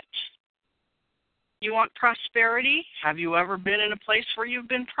known it? You want prosperity? Have you ever been in a place where you've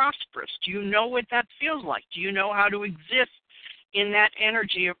been prosperous? Do you know what that feels like? Do you know how to exist in that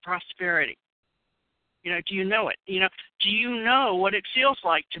energy of prosperity? Do you know it? Do you know what it feels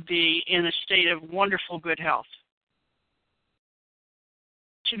like to be in a state of wonderful good health?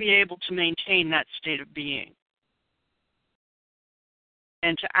 To be able to maintain that state of being.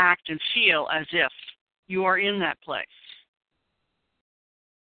 And to act and feel as if you are in that place.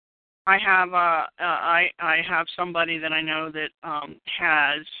 I have somebody that I know that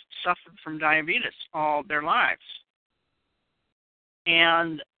has suffered from diabetes all their lives,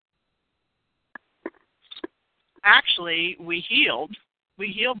 and actually we healed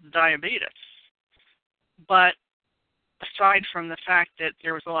the diabetes. But aside from the fact that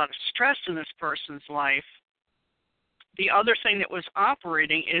there was a lot of stress in this person's life, the other thing that was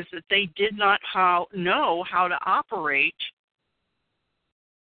operating is that they did not know how to operate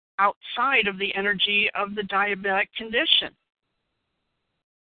outside of the energy of the diabetic condition.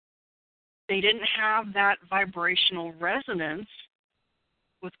 They didn't have that vibrational resonance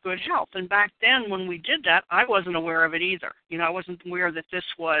with good health. And back then when we did that, I wasn't aware of it either. I wasn't aware that this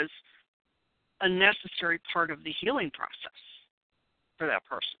was a necessary part of the healing process for that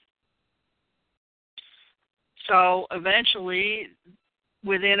person. So eventually,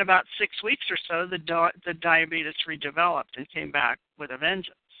 within about 6 weeks or so, the diabetes redeveloped and came back with a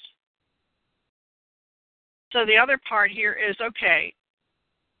vengeance. So the other part here is, okay,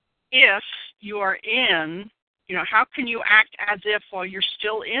 if you are in, how can you act as if while you're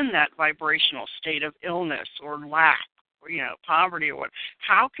still in that vibrational state of illness or lack or, poverty or what?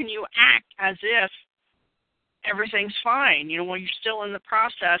 How can you act as if everything's fine, while you're still in the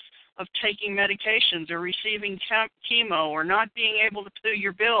process of taking medications or receiving chemo or not being able to pay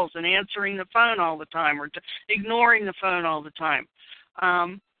your bills and answering the phone all the time or ignoring the phone all the time?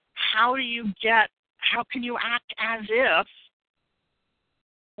 How can you act as if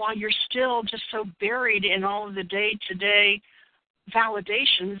while you're still just so buried in all of the day-to-day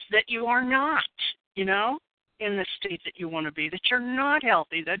validations that you are not, in the state that you want to be, that you're not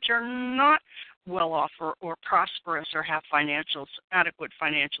healthy, that you're not well off or prosperous or have adequate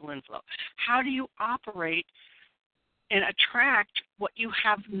financial inflow? How do you operate and attract what you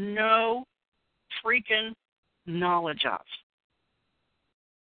have no freaking knowledge of?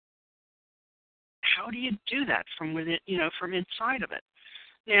 How do you do that from within, from inside of it?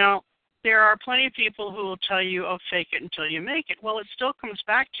 Now, there are plenty of people who will tell you, oh, fake it until you make it. Well, it still comes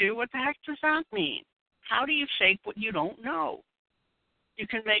back to, what the heck does that mean? How do you fake what you don't know? You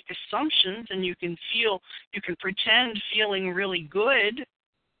can make assumptions and you can pretend feeling really good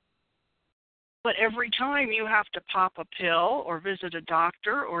But every time you have to pop a pill or visit a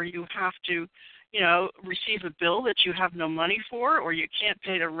doctor, or you have to, receive a bill that you have no money for, or you can't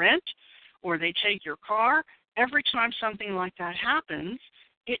pay the rent, or they take your car, every time something like that happens,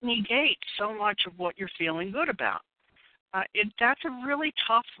 it negates so much of what you're feeling good about. That's a really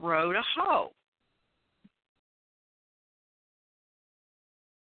tough row to hoe.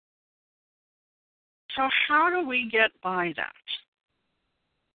 So how do we get by that?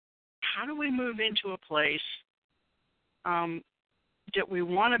 How do we move into a place that we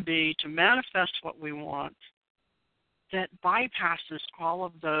want to be to manifest what we want that bypasses all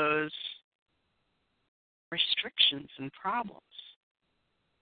of those restrictions and problems?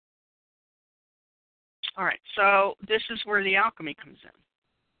 All right, so this is where the alchemy comes in.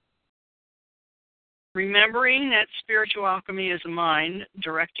 Remembering that spiritual alchemy is a mind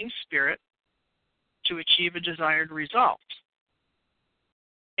directing spirit to achieve a desired result.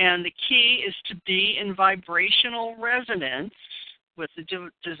 And the key is to be in vibrational resonance with the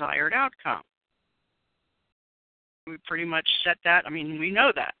desired outcome. We pretty much set that. We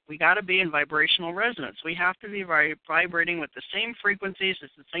know that. We got to be in vibrational resonance. We have to be vibrating with the same frequencies as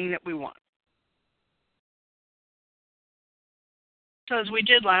the thing that we want. So as we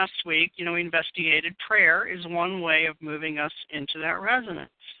did last week, we investigated prayer is one way of moving us into that resonance.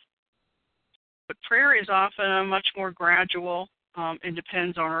 But prayer is often a much more gradual and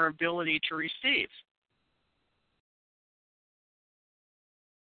depends on our ability to receive.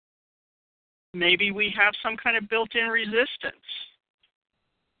 Maybe we have some kind of built-in resistance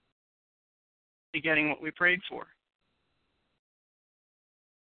to getting what we prayed for.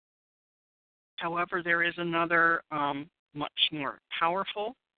 However, there is another much more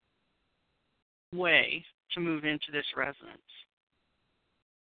powerful way to move into this resonance.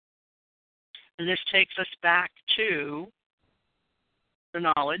 And this takes us back to the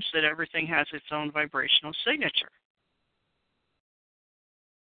knowledge that everything has its own vibrational signature.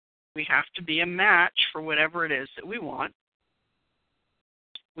 We have to be a match for whatever it is that we want.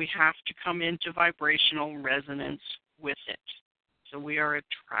 We have to come into vibrational resonance with it. So we are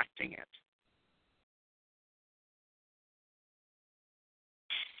attracting it.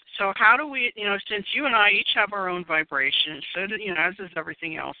 So how do we, since you and I each have our own vibration, so do, as is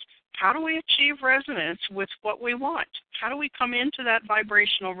everything else, how do we achieve resonance with what we want? How do we come into that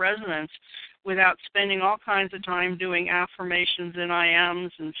vibrational resonance without spending all kinds of time doing affirmations and I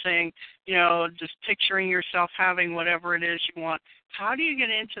ams and saying, just picturing yourself having whatever it is you want? How do you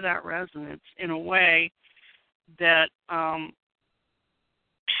get into that resonance in a way that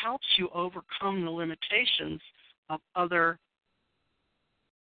helps you overcome the limitations of other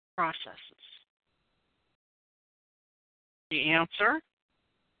processes? The answer: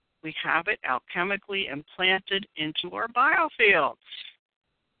 we have it alchemically implanted into our biofields.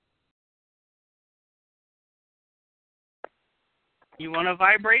 You want to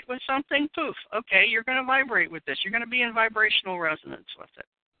vibrate with something? Poof. Okay, you're going to vibrate with this. You're going to be in vibrational resonance with it.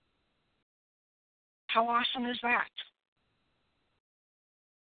 How awesome is that?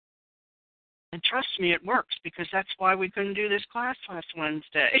 And trust me, it works, because that's why we couldn't do this class last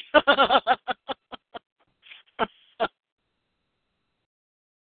Wednesday.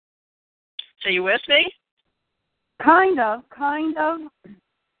 So you with me? Kind of.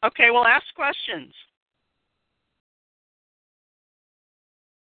 Okay, well, ask questions.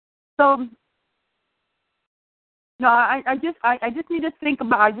 So, no, I just need to think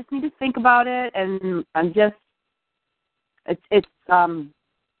about. It, and I'm just. It's.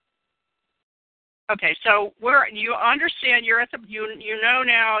 Okay, so where you understand you're at the you know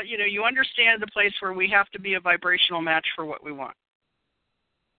now you understand the place where we have to be a vibrational match for what we want.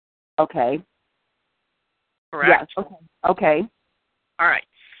 Okay. Correct? Yes. Okay. All right.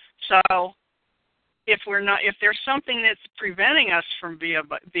 So if there's something that's preventing us from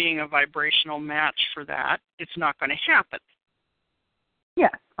being a vibrational match for that, it's not going to happen. Yeah.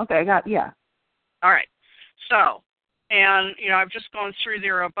 Okay. I got. Yeah. All right. So, and I've just gone through.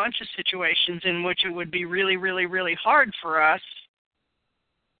 There are a bunch of situations in which it would be really, really, really hard for us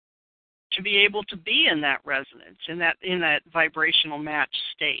to be able to be in that resonance, in that vibrational match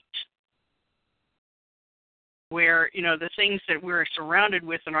state, where, the things that we're surrounded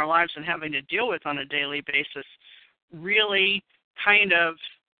with in our lives and having to deal with on a daily basis really kind of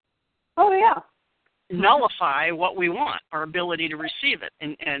nullify what we want, our ability to receive it,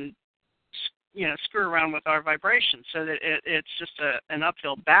 and screw around with our vibrations, so that it's just an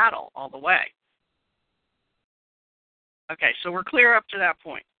uphill battle all the way. Okay, so we're clear up to that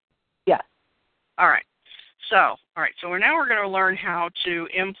point. Yeah. All right. So we're going to learn how to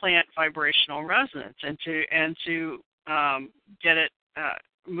implant vibrational resonance and to get it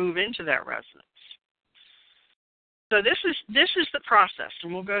move into that resonance. So this is the process,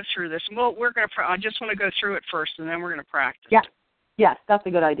 and we'll go through this. I just want to go through it first, and then we're going to practice. Yeah. Yes, that's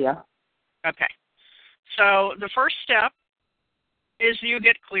a good idea. Okay. So the first step is you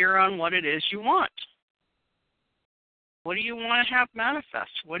get clear on what it is you want. What do you want to have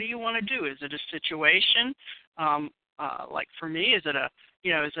manifest? What do you want to do? Is it a situation? Like for me, is it a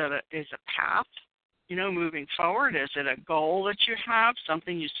path? Moving forward, is it a goal that you have,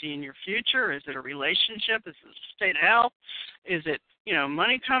 something you see in your future? Is it a relationship? Is it a state of health? Is it,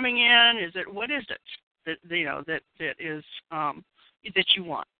 money coming in? What is it that you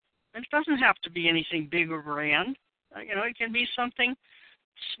want? And it doesn't have to be anything big or grand. It can be something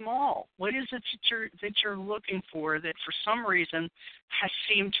small. What is it that you're looking for that for some reason has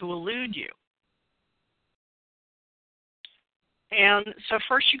seemed to elude you? And so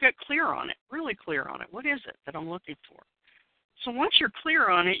first you get clear on it, really clear on it. What is it that I'm looking for? So once you're clear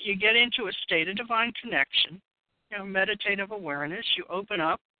on it, you get into a state of divine connection, meditative awareness. You open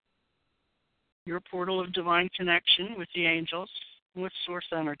up your portal of divine connection with the angels, with source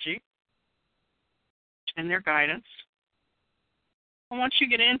energy and their guidance. And once you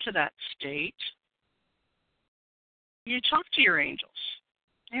get into that state, you talk to your angels,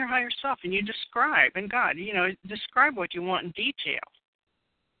 your higher self, and you describe, and God, describe what you want in detail.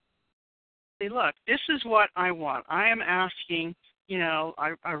 Say, look, this is what I want. I am asking,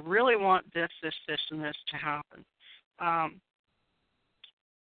 I really want this, and this to happen.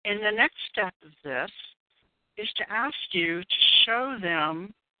 And the next step of this is to ask you to show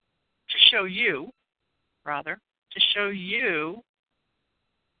you,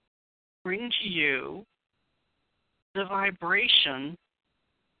 bring to you the vibration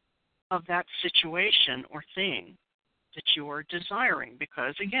of that situation or thing that you are desiring.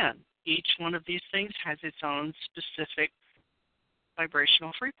 Because, again, each one of these things has its own specific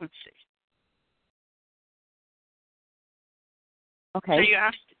vibrational frequency. Okay. So you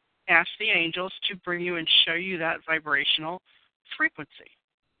ask the angels to bring you and show you that vibrational frequency.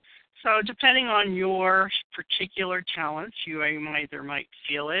 So depending on your particular talents, you either might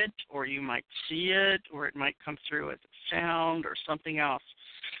feel it, or you might see it, or it might come through as a sound or something else.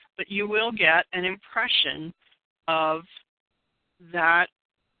 But you will get an impression of that,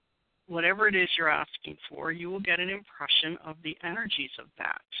 whatever it is you're asking for, you will get an impression of the energies of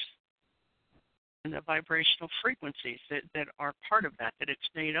that and the vibrational frequencies that are part of that it's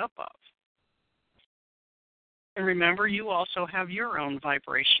made up of. And remember, you also have your own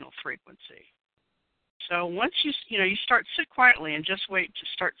vibrational frequency. So once you start, sit quietly and just wait to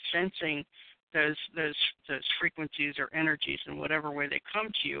start sensing those frequencies or energies in whatever way they come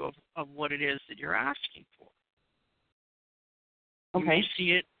to you of what it is that you're asking for. Okay. You may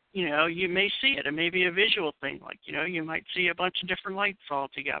see it, you may see it. It may be a visual thing, like, you might see a bunch of different lights all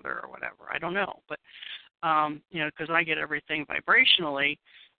together or whatever. I don't know. But, because I get everything vibrationally,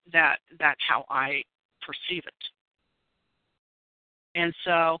 that's how I perceive it. And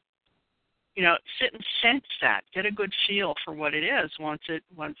so, sit and sense that. Get a good feel for what it is once it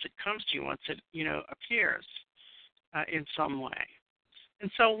comes to you, once it, appears in some way.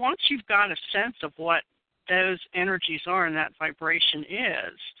 And so once you've got a sense of what those energies are and that vibration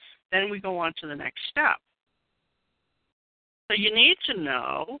is, then we go on to the next step. So you need to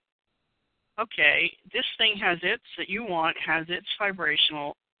know, okay, this thing that you want has its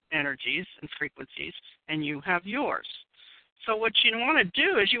vibrational energies and frequencies, and you have yours. So what you want to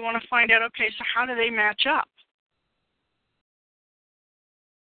do is you want to find out, okay, so how do they match up?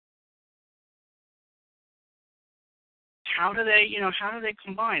 How do they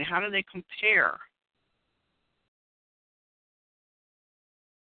combine? How do they compare?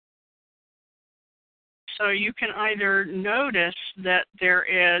 So you can either notice that there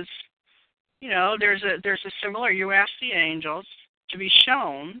is, there's a similar, you ask the angels to be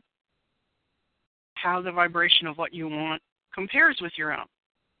shown how the vibration of what you want compares with your own.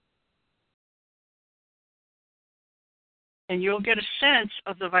 And you'll get a sense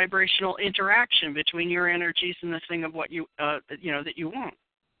of the vibrational interaction between your energies and the thing of what you, that you want.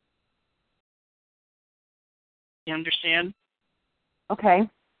 You understand? Okay.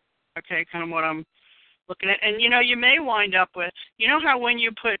 Okay, kind of what I'm looking at. And, you may wind up with, how when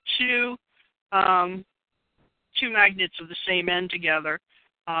you put two magnets of the same end together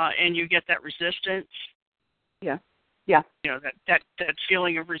and you get that resistance? Yeah. Yeah. That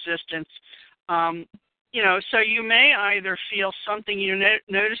feeling of resistance. So you may either feel something,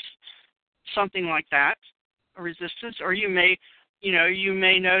 notice something like that, a resistance, or you may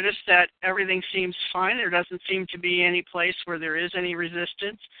notice that everything seems fine. There doesn't seem to be any place where there is any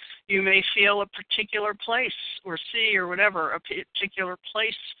resistance. You may feel a particular place or see or whatever, a particular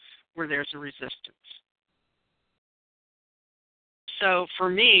place where there's a resistance. So for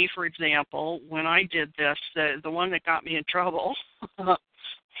me, for example, when I did this, the one that got me in trouble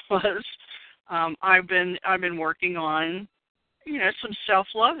was I've been working on, some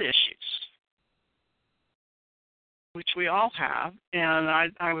self-love issues, which we all have, and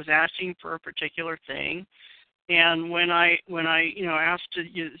I was asking for a particular thing, and when I asked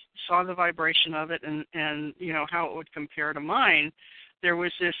to, saw the vibration of it and how it would compare to mine, there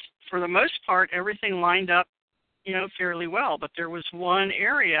was this, for the most part, everything lined up, fairly well, but there was one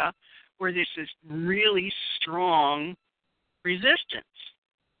area where this is really strong resistance,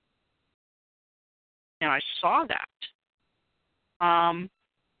 and I saw that.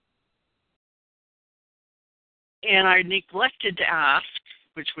 And I neglected to ask,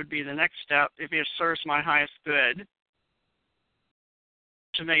 which would be the next step, if it serves my highest good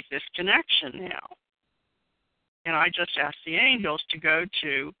to make this connection now. And I just asked the angels to go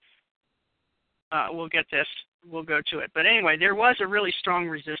to, we'll go to it. But anyway, there was a really strong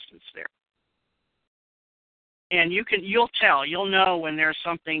resistance there. And you'll know when there's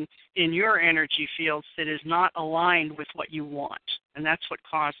something in your energy fields that is not aligned with what you want. And that's what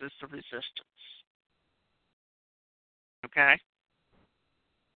causes the resistance. Okay?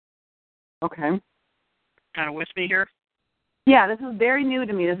 Okay. Kind of with me here? Yeah, this is very new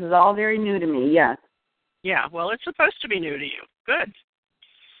to me. This is all very new to me, yes. Yeah, well, it's supposed to be new to you. Good.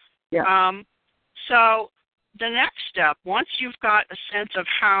 Yeah. So the next step, once you've got a sense of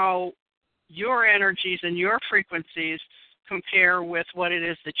how your energies and your frequencies compare with what it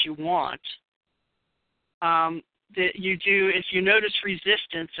is that you want, that you do, if you notice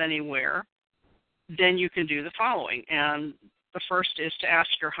resistance anywhere, then you can do the following. And the first is to ask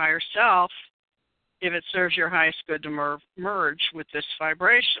your higher self if it serves your highest good to merge with this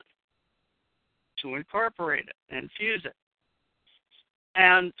vibration, to incorporate it and fuse it.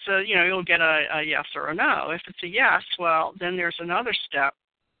 And so, you'll get a yes or a no. If it's a yes, well, then there's another step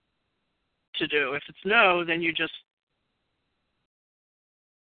to do. If it's no, then you just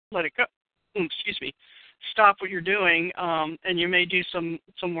let it go. Excuse me. Stop what you're doing, and you may do some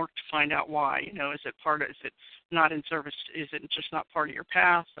work to find out why. Is it not in service? Is it just not part of your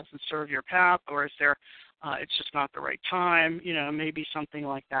path? Doesn't serve your path, or is there? It's just not the right time. Maybe something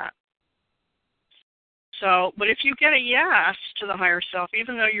like that. So, but if you get a yes to the higher self,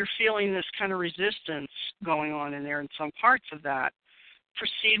 even though you're feeling this kind of resistance going on in there in some parts of that,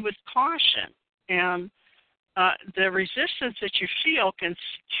 proceed with caution. And the resistance that you feel can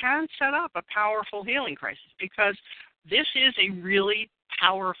set up a powerful healing crisis, because this is a really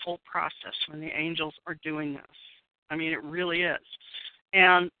powerful process when the angels are doing this. I mean, it really is.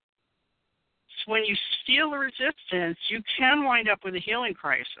 And when you feel the resistance, you can wind up with a healing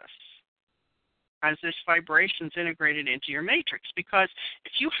crisis as this vibration is integrated into your matrix. Because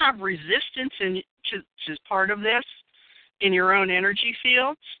if you have resistance to part of this in your own energy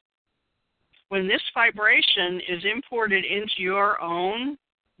fields, when this vibration is imported into your own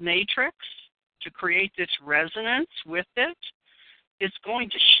matrix to create this resonance with it, it's going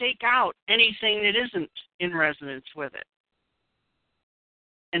to shake out anything that isn't in resonance with it.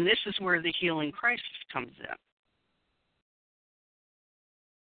 And this is where the healing crisis comes in.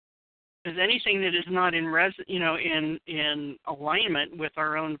 Because anything that is not in in alignment with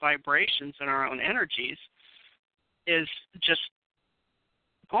our own vibrations and our own energies is just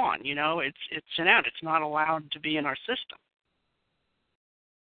gone. It's sent out. It's not allowed to be in our system.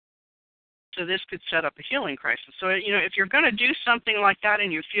 So this could set up a healing crisis. So if you're going to do something like that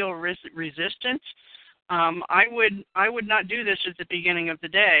and you feel resistance, I would not do this at the beginning of the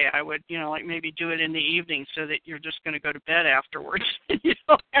day. I would maybe do it in the evening, so that you're just going to go to bed afterwards. You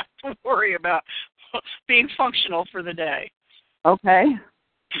don't have to worry about being functional for the day. Okay.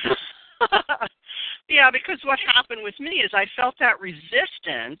 Yeah, because what happened with me is I felt that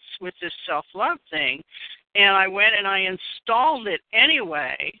resistance with this self-love thing, and I went and I installed it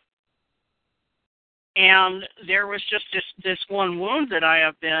anyway. And there was just this one wound that I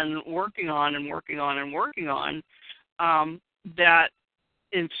have been working on, that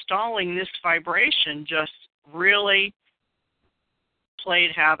installing this vibration just really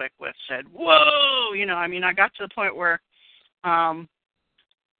played havoc with. Said, whoa, I got to the point where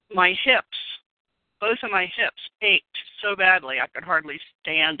my hips, both of my hips ached so badly I could hardly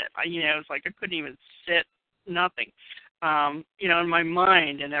stand it. It was like I couldn't even sit, nothing. In my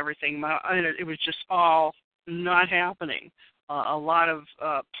mind and everything, it was just all not happening. A lot of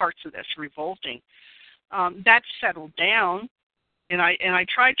parts of this revolting. That settled down, and I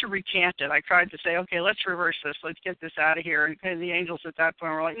tried to recant it. I tried to say, okay, let's reverse this. Let's get this out of here. And the angels at that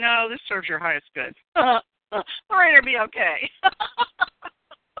point were like, no, this serves your highest good. All right, it'll be okay.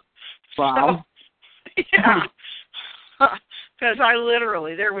 Wow. So, yeah. Because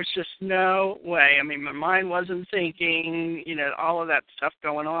there was just no way. I mean, my mind wasn't thinking, all of that stuff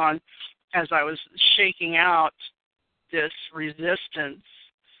going on as I was shaking out this resistance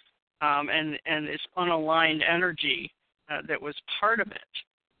and this unaligned energy that was part of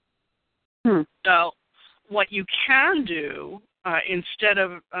it. So what you can do, instead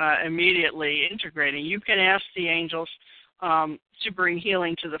of immediately integrating, you can ask the angels to bring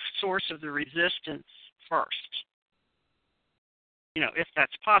healing to the source of the resistance first. If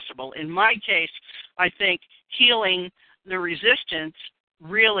that's possible. In my case, I think healing the resistance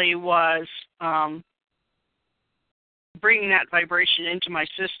really was bringing that vibration into my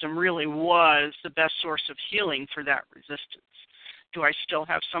system really was the best source of healing for that resistance. Do I still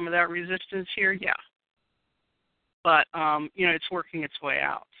have some of that resistance here? Yeah. But, it's working its way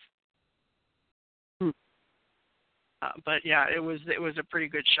out. But, yeah, it was a pretty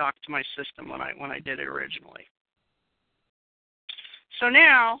good shock to my system when I did it originally. So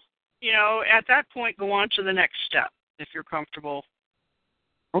now, at that point, go on to the next step if you're comfortable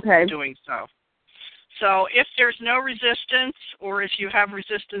doing so. So if there's no resistance, or if you have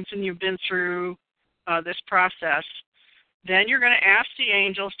resistance and you've been through this process, then you're going to ask the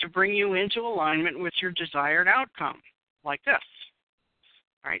angels to bring you into alignment with your desired outcome, like this.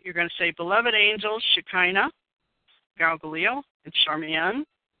 All right, you're going to say, Beloved angels, Shekinah, Galgaleo, and Charmian,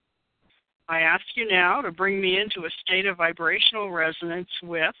 I ask you now to bring me into a state of vibrational resonance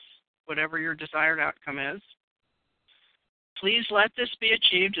with whatever your desired outcome is. Please let this be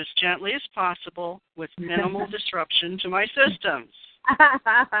achieved as gently as possible with minimal disruption to my systems.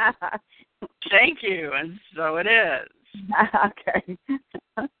 Thank you, and so it is. Okay.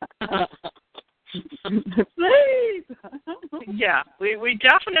 Please. Yeah, we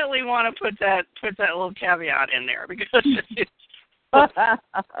definitely want to put that little caveat in there because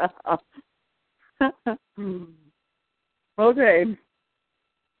Okay.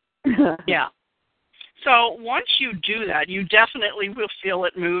 Yeah. So once you do that, you definitely will feel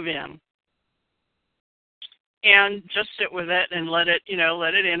it move in. And just sit with it and let it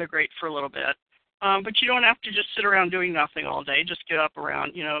integrate for a little bit. But you don't have to just sit around doing nothing all day. Just get up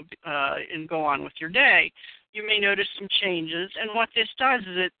around, and go on with your day. You may notice some changes. And what this does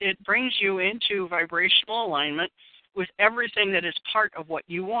is it brings you into vibrational alignment with everything that is part of what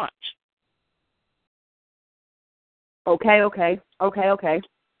you want. Okay.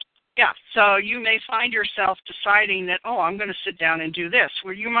 Yeah, so you may find yourself deciding that, I'm going to sit down and do this,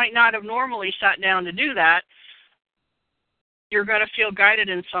 where you might not have normally sat down to do that. You're going to feel guided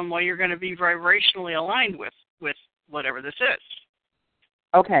in some way. You're going to be vibrationally aligned with whatever this is.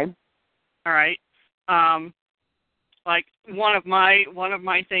 Okay. All right. Like one of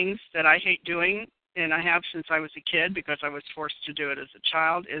my things that I hate doing, and I have since I was a kid because I was forced to do it as a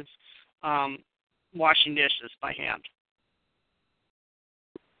child, is washing dishes by hand.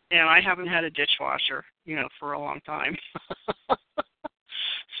 And I haven't had a dishwasher, for a long time.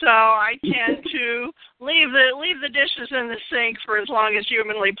 So I tend to leave the dishes in the sink for as long as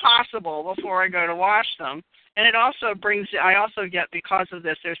humanly possible before I go to wash them. And it also I also get, because of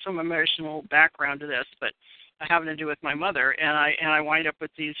this, there's some emotional background to this, but having to do with my mother, and I wind up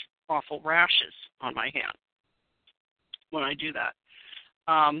with these awful rashes on my hand when I do that.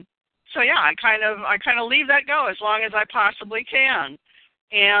 So yeah, I kind of leave that go as long as I possibly can.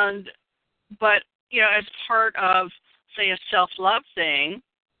 But as part of, say, a self-love thing,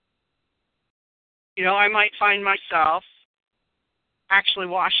 I might find myself actually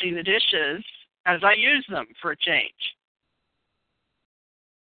washing the dishes as I use them for a change,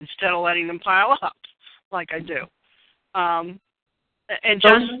 instead of letting them pile up like I do. And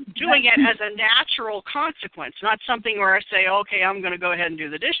just doing it as a natural consequence, not something where I say, okay, I'm going to go ahead and do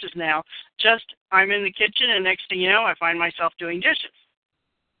the dishes now. Just I'm in the kitchen, and next thing you know, I find myself doing dishes.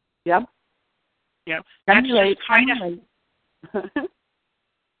 Yep. That's just kind of...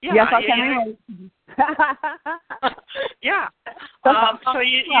 Yeah, yes, I can relate. Yeah. So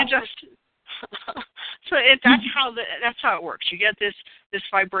you just... So that's how it works. You get this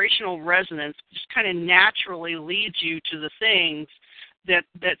vibrational resonance, just kind of naturally leads you to the things that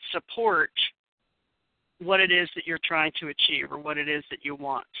support what it is that you're trying to achieve or what it is that you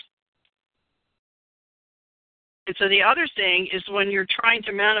want. And so the other thing is, when you're trying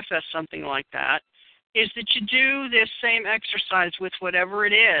to manifest something like that, is that you do this same exercise with whatever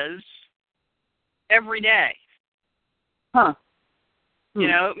it is every day. Huh.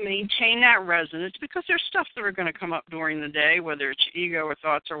 Maintain that resonance, because there's stuff that are going to come up during the day, whether it's ego or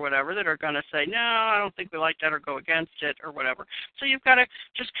thoughts or whatever, that are going to say, no, I don't think we like that, or go against it or whatever. So you've got to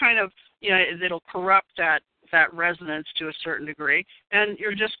just kind of, it'll corrupt that resonance to a certain degree, and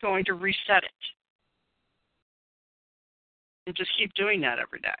you're just going to reset it. And just keep doing that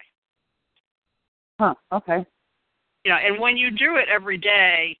every day. Huh, okay. Yeah, and when you do it every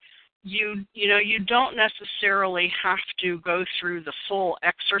day, you don't necessarily have to go through the full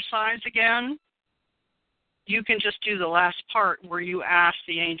exercise again. You can just do the last part where you ask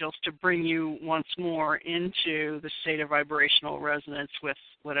the angels to bring you once more into the state of vibrational resonance with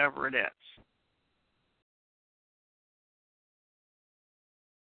whatever it is.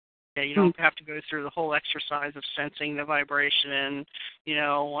 Yeah, you don't have to go through the whole exercise of sensing the vibration,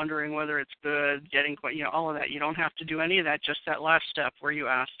 wondering whether it's good, getting, all of that. You don't have to do any of that, just that last step where you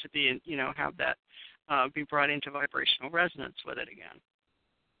ask to be, have that be brought into vibrational resonance with it again.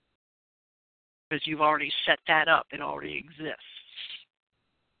 Because you've already set that up. It already exists.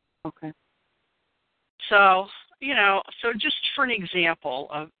 Okay. So, so just for an example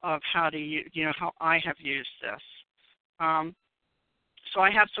of how to, how I have used this. So I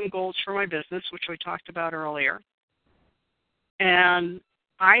have some goals for my business, which we talked about earlier. And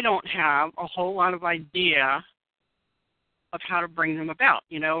I don't have a whole lot of idea of how to bring them about,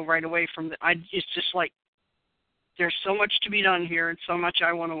 right away from it's just like there's so much to be done here and so much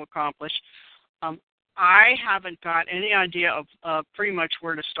I want to accomplish. I haven't got any idea of pretty much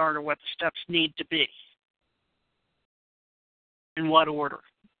where to start or what the steps need to be. In what order.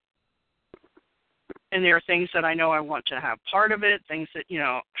 And there are things that I know I want to have part of it, things that,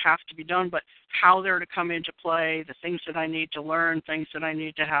 have to be done, but how they're to come into play, the things that I need to learn, things that I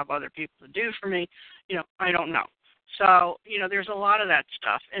need to have other people to do for me, I don't know. So, there's a lot of that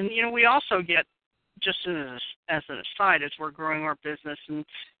stuff. And, we also get, just as an aside, as we're growing our business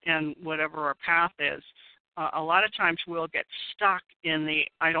and whatever our path is, a lot of times we'll get stuck in the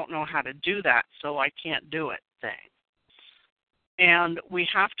I don't know how to do that, so I can't do it thing. And we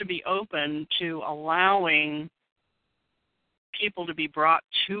have to be open to allowing people to be brought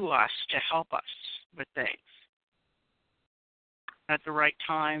to us to help us with things at the right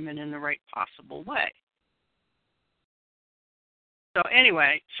time and in the right possible way. So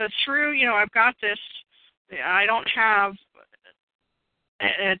anyway, so through, I've got this, I don't have,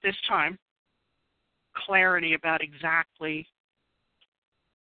 at this time, clarity about exactly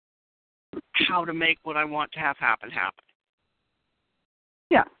how to make what I want to have happen.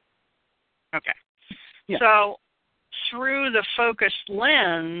 Yeah. Okay. Yeah. So through the focused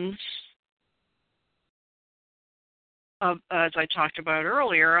lens of, as I talked about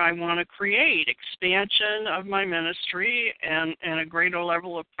earlier, I want to create expansion of my ministry and a greater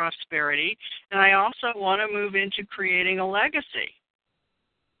level of prosperity. And I also want to move into creating a legacy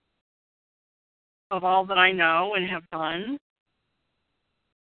of all that I know and have done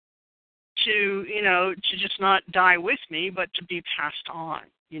to just not die with me, but to be passed on,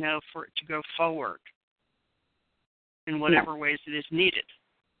 for it to go forward in whatever ways it is needed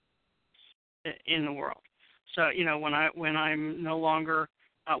in the world. So, when I'm no longer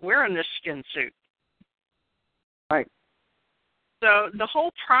wearing this skin suit. Right. So the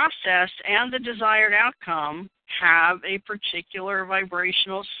whole process and the desired outcome have a particular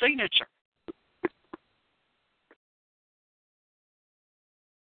vibrational signature.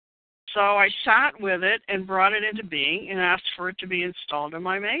 So I sat with it and brought it into being and asked for it to be installed in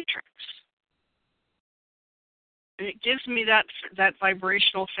my matrix. And it gives me that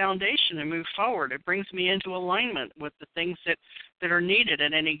vibrational foundation to move forward. It brings me into alignment with the things that are needed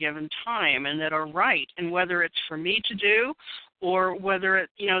at any given time and that are right. And whether it's for me to do or whether,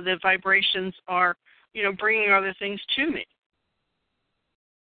 the vibrations are, bringing other things to me.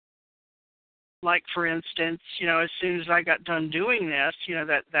 Like, for instance, as soon as I got done doing this,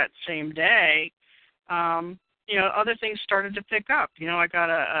 that same day, other things started to pick up. I got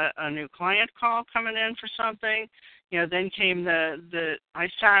a new client call coming in for something. Then came I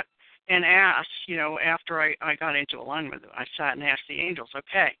sat and asked, after I got into alignment, I sat and asked the angels,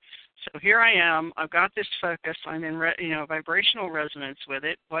 okay, so here I am. I've got this focus. I'm in, vibrational resonance with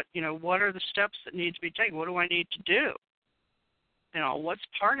it. What are the steps that need to be taken? What do I need to do? What's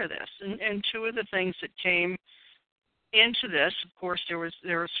part of this? And two of the things that came into this, of course, there was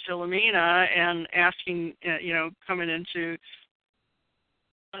Philomena and asking, coming into,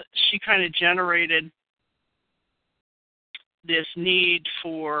 she kind of generated this need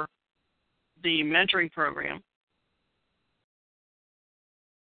for the mentoring program.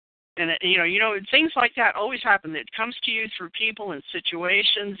 And, things like that always happen. It comes to you through people and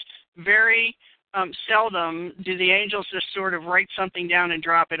situations. Very seldom do the angels just sort of write something down and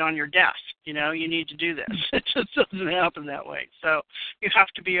drop it on your desk. You need to do this. It just doesn't happen that way. So you have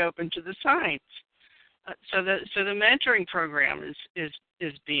to be open to the signs. So the mentoring program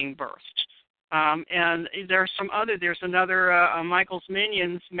is being birthed. And there's another Michael's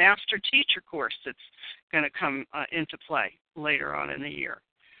Minions Master Teacher course that's going to come into play later on in the year.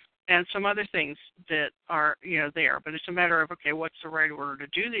 And some other things that are, there. But it's a matter of, okay, what's the right order to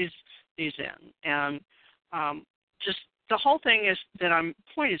do these in? And just the whole thing is that I'm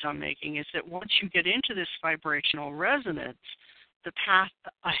making is that once you get into this vibrational resonance, the path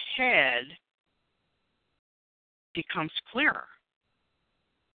ahead becomes clearer.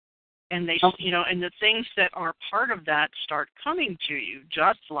 And they, and the things that are part of that start coming to you,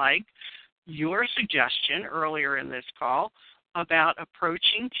 just like your suggestion earlier in this call about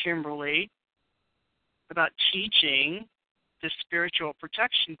approaching Kimberly, about teaching the spiritual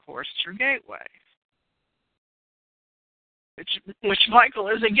protection course through Gateway, which Michael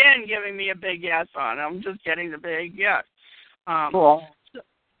is again giving me a big yes on. I'm just getting the big yes. Cool. So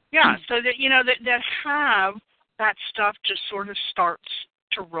that that have that stuff just sort of starts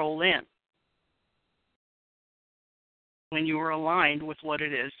to roll in when you are aligned with what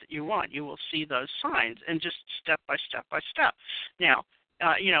it is that you want. You will see those signs, and just step by step by step. Now,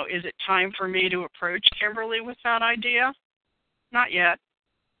 is it time for me to approach Kimberly with that idea? Not yet.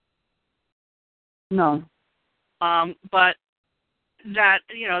 No. But that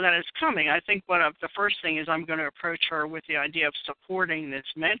that is coming. I think the first thing is I'm going to approach her with the idea of supporting this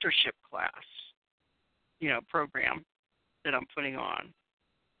mentorship class, program that I'm putting on,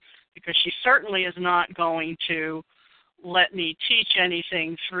 because she certainly is not going to let me teach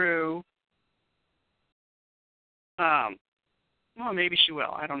anything through. Well, maybe she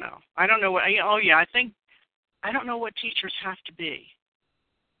will. I don't know. I don't know what. I don't know what teachers have to be.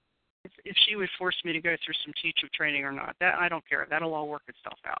 If she would force me to go through some teacher training or not, that I don't care. That'll all work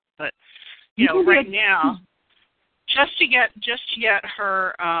itself out. But right now, just to get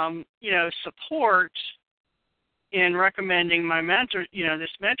her, support in recommending my mentor,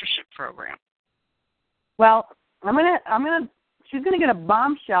 this mentorship program. Well, she's gonna get a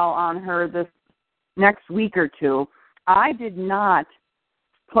bombshell on her this next week or two. I did not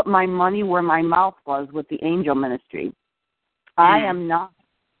put my money where my mouth was with the Angel Ministry. I am not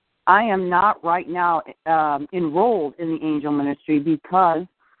right now enrolled in the Angel Ministry because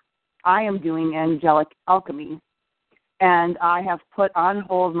I am doing Angelic Alchemy, and I have put on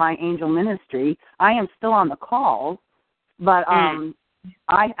hold my Angel Ministry. I am still on the calls, but I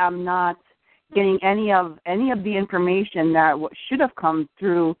am not getting any of the information that should have come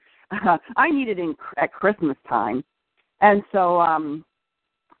through. I need it at Christmas time, and so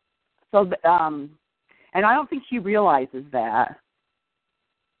and I don't think she realizes that.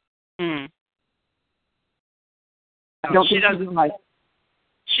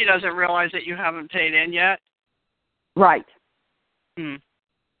 She doesn't realize that you haven't paid in yet? Right. She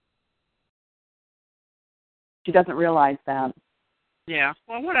doesn't realize that. Yeah.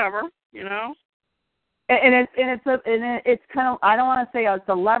 Well, whatever, And it's kind of, I don't want to say it's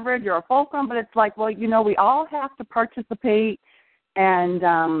a leverage or a fulcrum, but it's like, well, we all have to participate, and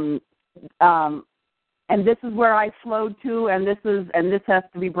this is where I flowed to, and this has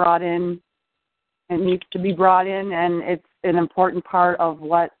to be brought in. It needs to be brought in, and it's an important part of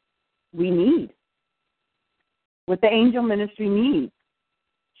what we need. What the Angel Ministry needs.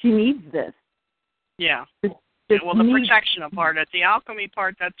 She needs this. Yeah. The protection part, the alchemy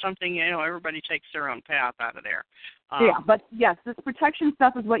part, that's something, everybody takes their own path out of there. But yes, this protection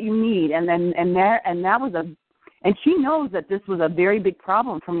stuff is what you need, and she knows that this was a very big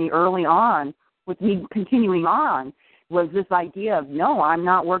problem for me early on with me continuing on. Was this idea of, no, I'm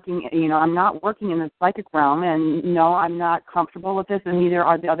not working, I'm not working in the psychic realm, and no, I'm not comfortable with this, and neither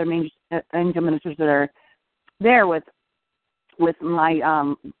are the other angel ministers that are there with my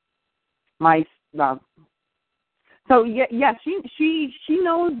So yeah, she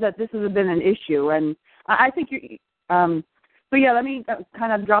knows that this has been an issue, and I think so yeah, let me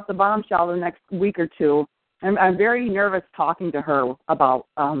kind of drop the bombshell the next week or two. I'm very nervous talking to her about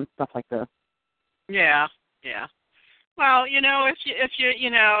stuff like this. Yeah. Well, if you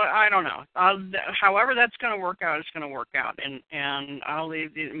I don't know. However that's going to work out, it's going to work out, and I'll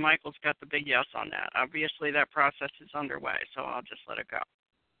leave. Michael's got the big yes on that. Obviously, that process is underway, so I'll just let it go.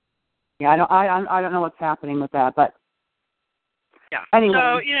 Yeah, I don't know what's happening with that, but yeah. Anyway.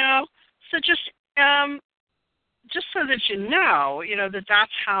 So just so that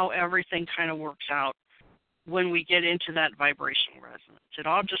that's how everything kind of works out. When we get into that vibrational resonance, it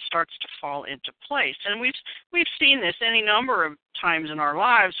all just starts to fall into place. And we've seen this any number of times in our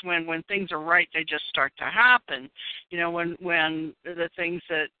lives when things are right, they just start to happen. When the things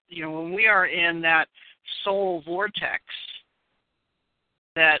that, when we are in that soul vortex,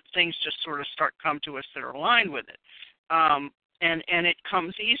 that things just sort of come to us that are aligned with it. and it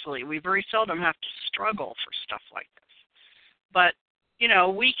comes easily. We very seldom have to struggle for stuff like this. But,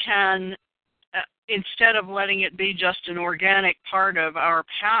 we can, instead of letting it be just an organic part of our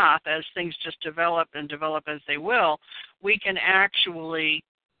path as things just develop and develop as they will, we can actually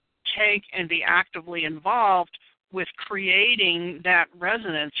take and be actively involved with creating that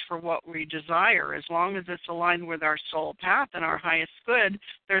resonance for what we desire. As long as it's aligned with our soul path and our highest good,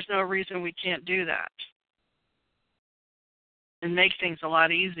 there's no reason we can't do that and make things a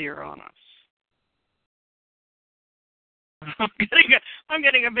lot easier on us. I'm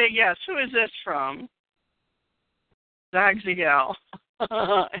getting a big yes. Who is this from? Zagziel.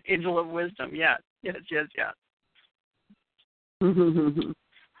 Angel of Wisdom. Yes.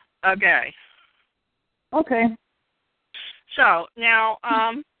 Okay. Okay. So now,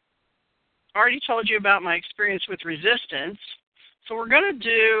 I already told you about my experience with resistance. So we're going to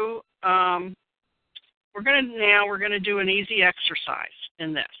do an easy exercise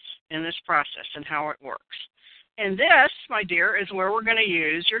in this process and how it works. And this, my dear, is where we're going to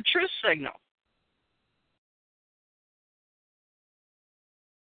use your truth signal.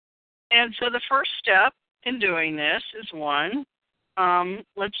 And so the first step in doing this is one,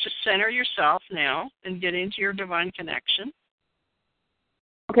 let's just center yourself now and get into your divine connection.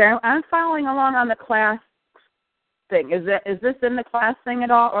 Okay, I'm following along on the class thing. Is this in the class thing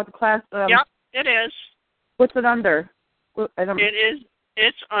at all, or the class? Yep, it is. What's it under?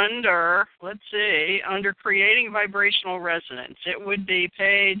 It's under, under Creating Vibrational Resonance. It would be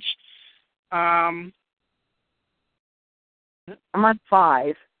page... I'm on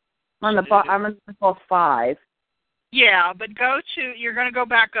 5. I'm on level 5. Yeah, but you're going to go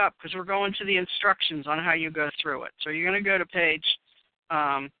back up because we're going to the instructions on how you go through it. So you're going to go to page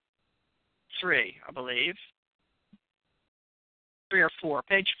 3, I believe. 3 or 4,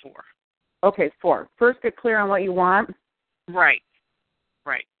 page 4. Okay, 4. First, get clear on what you want. Right.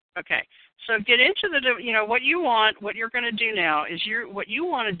 Okay. So get into what you want. What you're going to do now is what you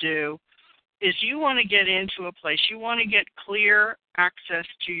want to do is you want to get into a place. You want to get clear access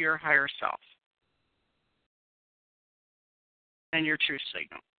to your higher self and your truth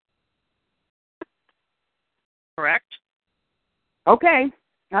signal. Correct? Okay.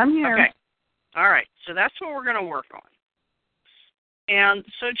 I'm here. Okay. All right. So that's what we're going to work on. And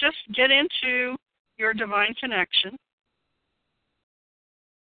so just get into your divine connection.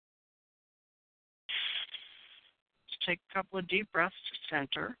 Just take a couple of deep breaths to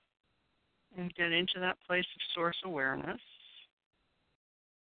center and get into that place of source awareness.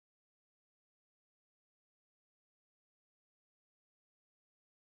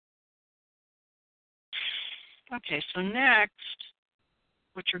 Okay, so next,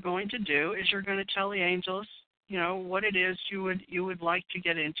 what you're going to do is you're going to tell the angels, what it is you would like to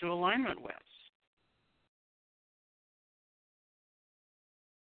get into alignment with.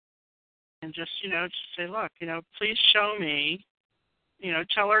 And just say, look, please show me,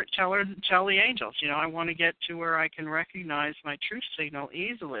 tell the angels, I want to get to where I can recognize my truth signal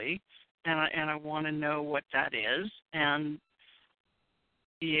easily, and I want to know what that is, and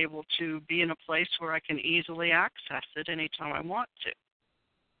be able to be in a place where I can easily access it anytime I want to.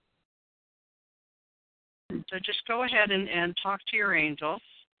 So just go ahead and talk to your angels.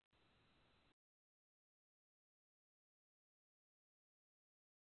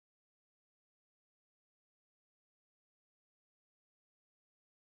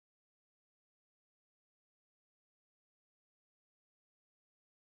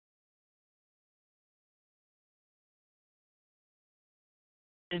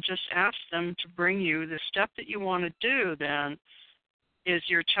 And just ask them to bring you the step that you want to do then is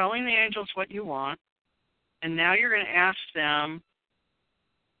you're telling the angels what you want, and now you're going to ask them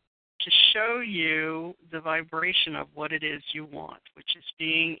to show you the vibration of what it is you want, which is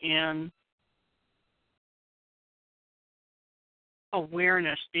being in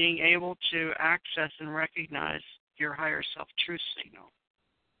awareness, being able to access and recognize your higher self truth signal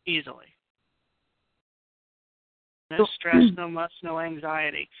easily. No stress, no muss, no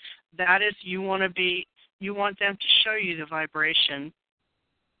anxiety. That is, you want them to show you the vibration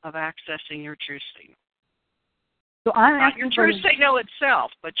of accessing your truth signal. So I'm not your truth signal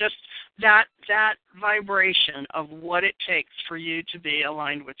itself, but just that vibration of what it takes for you to be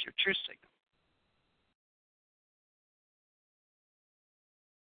aligned with your truth signal.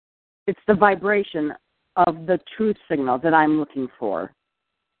 It's the vibration of the truth signal that I'm looking for.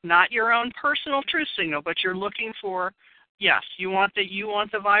 Not your own personal truth signal, but you're looking for, yes, you want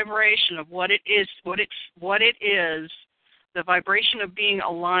the vibration of what it is, the vibration of being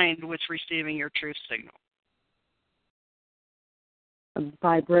aligned with receiving your truth signal. A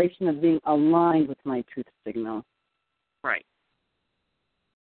vibration of being aligned with my truth signal. Right.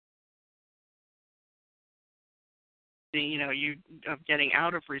 of getting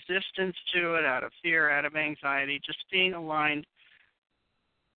out of resistance to it, out of fear, out of anxiety, just being aligned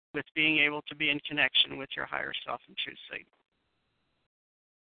with being able to be in connection with your higher self and true signal.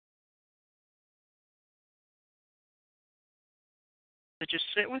 So just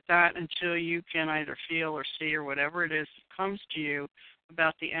sit with that until you can either feel or see or whatever it is that comes to you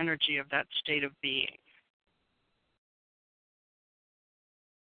about the energy of that state of being.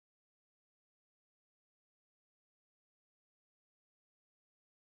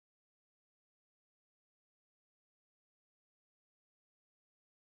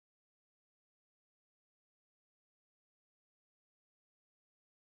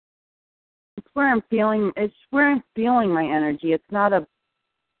 It's where I'm feeling my energy. It's not a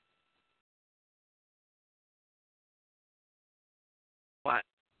What?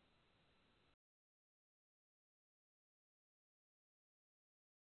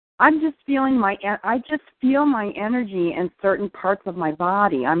 I just feel my energy in certain parts of my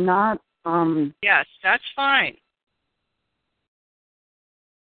body. I'm not Yes, that's fine.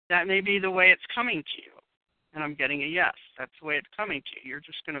 That may be the way it's coming to you. And I'm getting a yes. That's the way it's coming to you. You're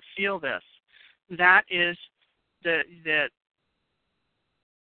just going to feel this. That is the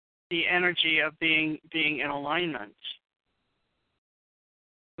energy of being in alignment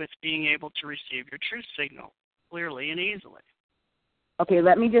with being able to receive your true signal clearly and easily. Okay,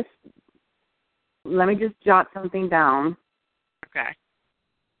 let me just jot something down. Okay.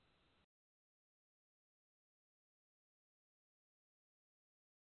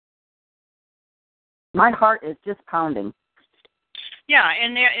 My heart is just pounding. Yeah,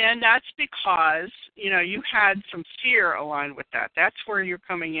 and that's because, you had some fear aligned with that. That's where you're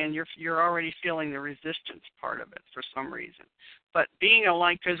coming in. You're already feeling the resistance part of it for some reason. But being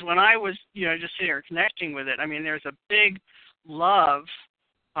aligned, because when I was, just sitting here connecting with it, I mean, there's a big love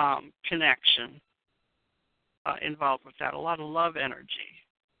connection involved with that, a lot of love energy.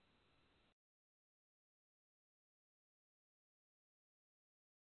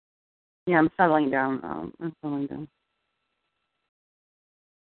 Yeah, I'm settling down. I'm settling down.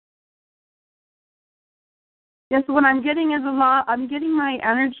 Yes, what I'm getting is I'm getting my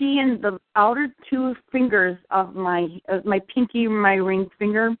energy in the outer two fingers of my pinky, my ring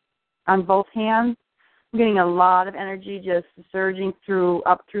finger on both hands. I'm getting a lot of energy just surging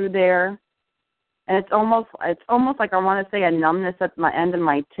up through there. And it's almost like I want to say a numbness at my end of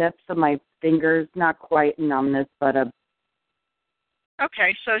my tips of my fingers. Not quite numbness, but a...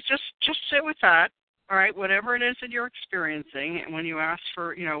 Okay, so just sit with that. All right, whatever it is that you're experiencing, and when you ask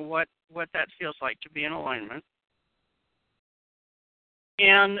for, what that feels like to be in alignment.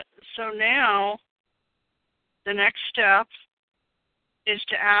 And so now the next step is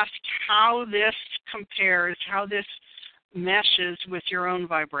to ask how this compares, how this meshes with your own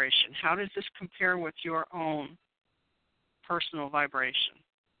vibration. How does this compare with your own personal vibration?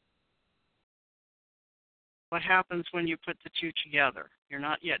 What happens when you put the two together? You're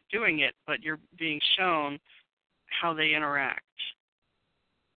not yet doing it, but you're being shown how they interact.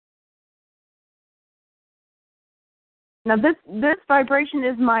 Now, this vibration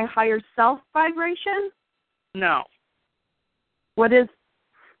is my higher self vibration? No. What is?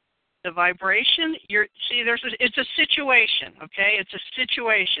 The vibration, it's a situation, okay? It's a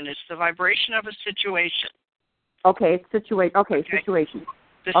situation. It's the vibration of a situation. Okay, situation. Okay, situation.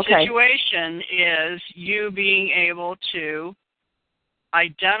 The situation is you being able to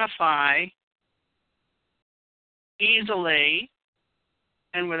identify easily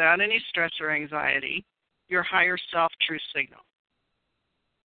and without any stress or anxiety your higher self true signal.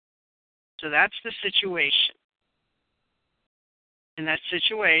 So that's the situation. And that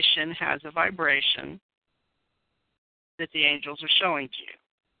situation has a vibration that the angels are showing to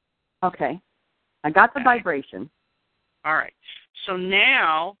you. Okay. I got the vibration. All right. So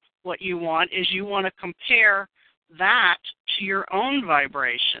now what you want is you want to compare that to your own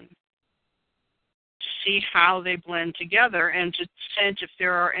vibration to see how they blend together and to sense if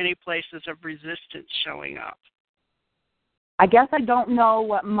there are any places of resistance showing up. I guess I don't know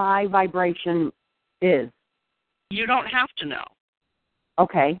what my vibration is. You don't have to know.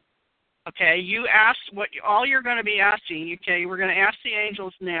 Okay. Okay, you ask all you're going to be asking, okay, we're going to ask the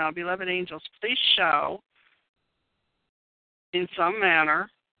angels now, beloved angels, please show in some manner,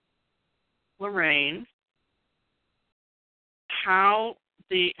 Lorraine, how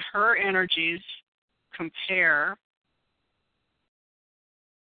her energies compare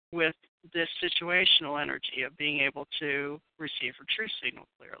with this situational energy of being able to receive her true signal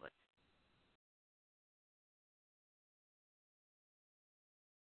clearly.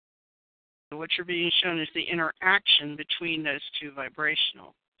 So what you're being shown is the interaction between those two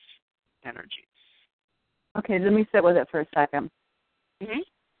vibrational energies. Okay, let me sit with it for a second. Mm-hmm.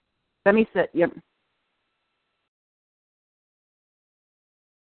 Let me sit. Yep.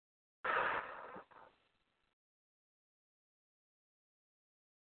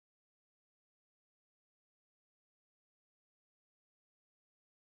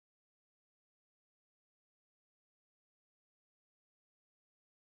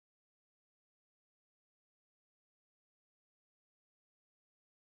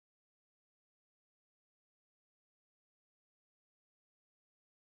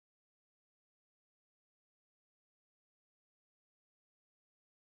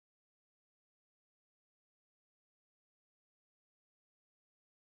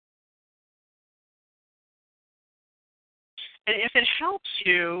 And if it helps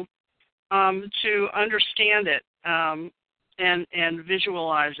you to understand it and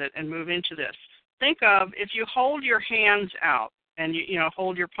visualize it and move into this, think of if you hold your hands out and you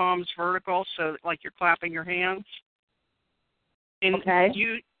hold your palms vertical, so like you're clapping your hands. And Okay.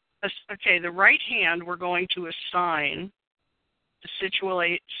 The right hand we're going to assign the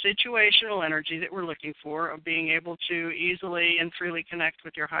situational energy that we're looking for of being able to easily and freely connect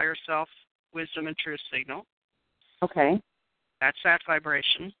with your higher self, wisdom, and truth signal. Okay. That's that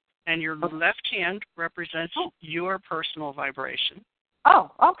vibration. And your left hand represents your personal vibration.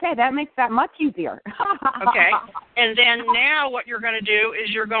 Oh, okay. That makes that much easier. Okay. And then now what you're going to do is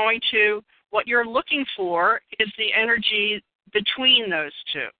what you're looking for is the energy between those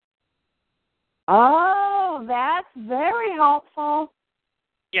two. Oh, that's very helpful.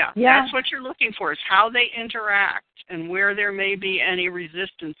 Yeah, that's what you're looking for, is how they interact and where there may be any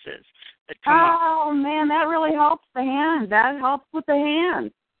resistances that come up. Oh, man, that really helps the hand. That helps with the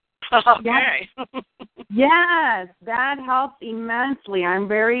hand. Okay. Yes, that helps immensely. I'm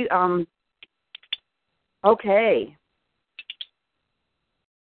very, okay.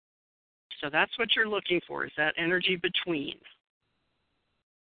 So that's what you're looking for, is that energy between.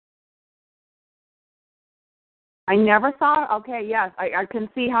 I never thought, okay, yes, I can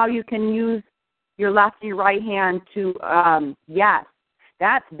see how you can use your left and your right hand to, yes,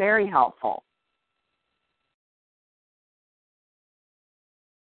 that's very helpful.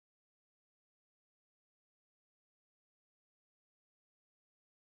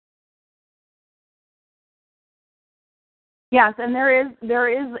 Yes, and there is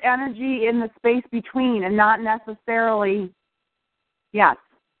energy in the space between, and not necessarily, yes,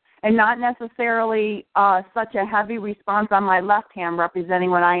 and not necessarily such a heavy response on my left hand representing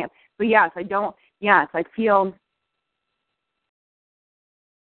what I am. But yes, I feel,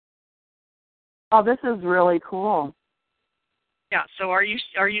 oh, this is really cool. Yeah, so are you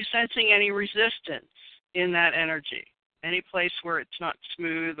sensing any resistance in that energy? Any place where it's not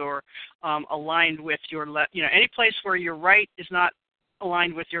smooth or aligned with your left, any place where your right is not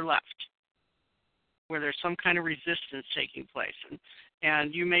aligned with your left, where there's some kind of resistance taking place.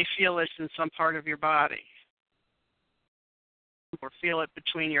 And you may feel this in some part of your body, or feel it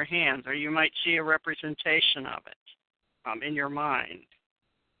between your hands, or you might see a representation of it in your mind.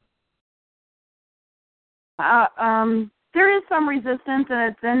 There is some resistance,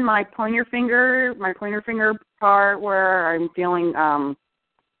 and it's in my pointer finger part where I'm feeling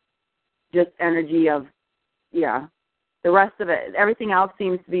just energy of, yeah. The rest of it, everything else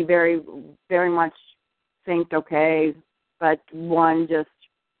seems to be very, very much synced okay, but one just,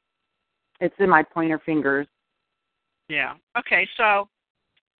 it's in my pointer fingers. Yeah. Okay, so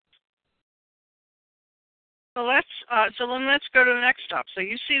let's go to the next step. So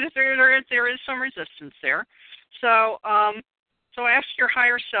you see that there is some resistance there. So ask your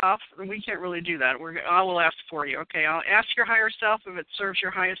higher self. We can't really do that. I will ask for you. Okay, I'll ask your higher self if it serves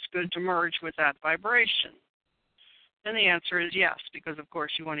your highest good to merge with that vibration. And the answer is yes, because of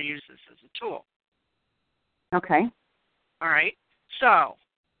course you want to use this as a tool. Okay. All right. So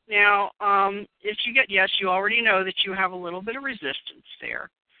now, if you get yes, you already know that you have a little bit of resistance there.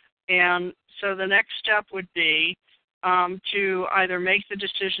 And so the next step would be to either make the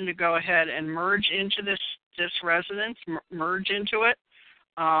decision to go ahead and merge into this resonance, merge into it,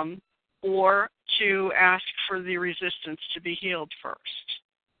 or to ask for the resistance to be healed first.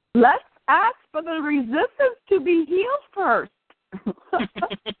 Let's ask for the resistance to be healed first.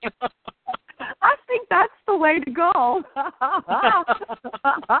 I think that's the way to go.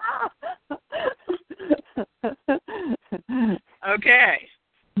 Okay.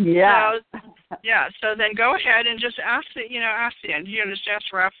 Yeah. So then go ahead and just ask just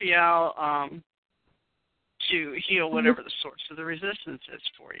ask Raphael to heal whatever the source of the resistance is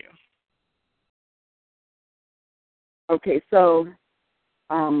for you. Okay, so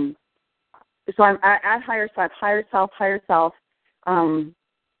I'm at higher self.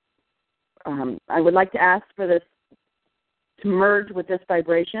 I would like to ask for this to merge with this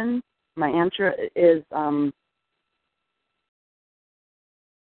vibration. My answer is I'm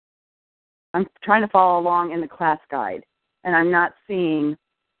trying to follow along in the class guide, and I'm not seeing.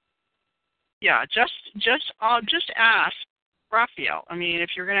 Yeah, just ask Raphael. I mean, if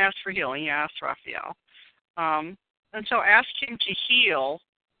you're going to ask for healing, you ask Raphael. And so ask him to heal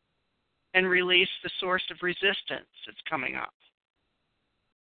and release the source of resistance that's coming up.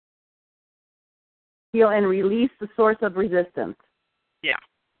 Heal and release the source of resistance. Yeah.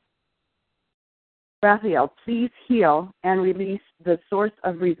 Raphael, please heal and release the source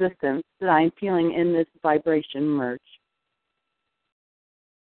of resistance that I'm feeling in this vibration merge.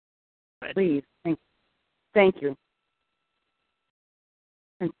 Good. Please. Thank you.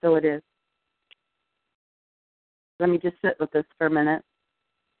 And so it is. Let me just sit with this for a minute.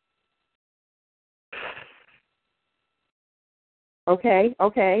 Okay.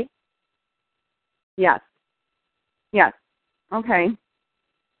 Yes. Okay.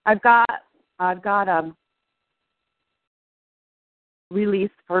 I've got a release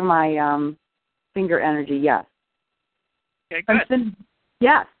for my finger energy. Yes. Okay, good.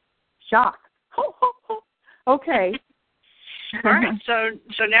 Yes. Shock. Okay. All right.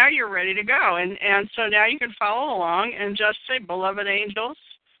 So now you're ready to go, and so now you can follow along and just say, "Beloved angels,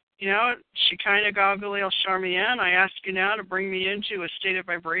 Shekinah Gagalil Charmian, I ask you now to bring me into a state of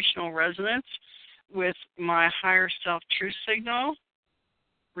vibrational resonance with my higher self truth signal,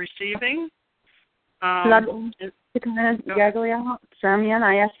 receiving." Shekinah Gagalil Charmian,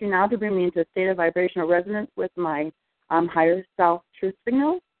 I ask you now to bring me into a state of vibrational resonance with my higher self truth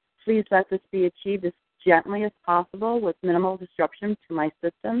signal. Please let this be achieved as gently as possible with minimal disruption to my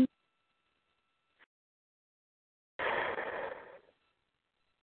system.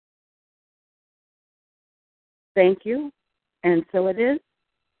 Thank you. And so it is.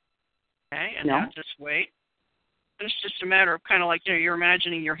 Okay, and now just wait. It's just a matter of kind of like, you're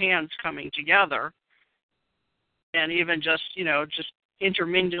imagining your hands coming together, and even just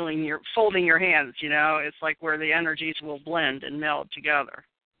intermingling, folding your hands, it's like where the energies will blend and meld together.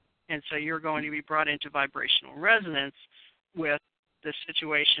 And so you're going to be brought into vibrational resonance with the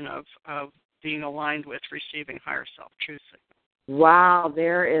situation of being aligned with receiving higher self-truth signal. Wow,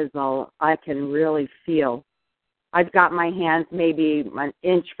 I can really feel. I've got my hands maybe an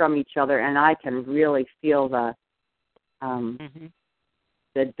inch from each other, and I can really feel the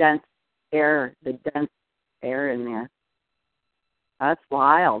dense air in there. That's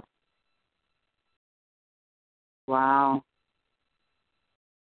wild. Wow.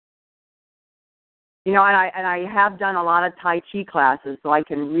 And I have done a lot of Tai Chi classes, so I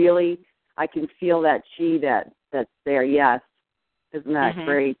can feel that chi that's there. Yes. Isn't that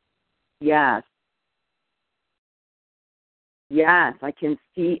great? Yes. Yes, I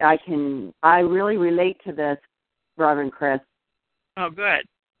really relate to this, Reverend Chris. Oh, good.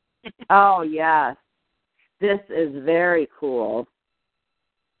 Oh, yes. This is very cool.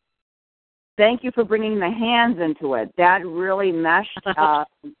 Thank you for bringing the hands into it. That really meshed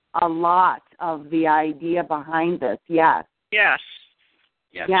a lot of the idea behind this. Yes. Yes.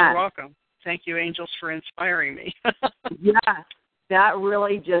 You're welcome. Thank you, angels, for inspiring me. Yes, that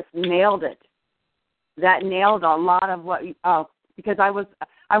really just nailed it. That nailed a lot of what. Because I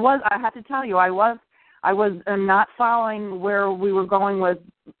have to tell you, I was not following where we were going with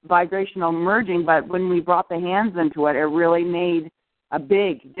vibrational merging, but when we brought the hands into it, it really made a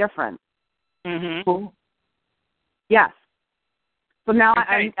big difference. Cool. Yes. So now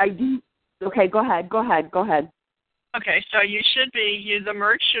okay. I do. Okay, go ahead. Okay, so the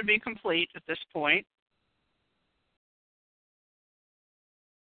merge should be complete at this point.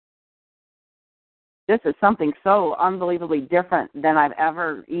 This is something so unbelievably different than I've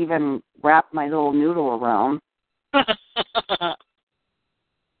ever even wrapped my little noodle around.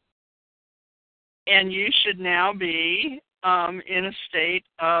 And you should now be in a state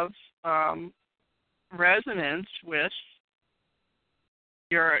of resonance with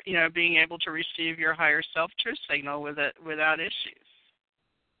your, being able to receive your higher self-truth signal without issues.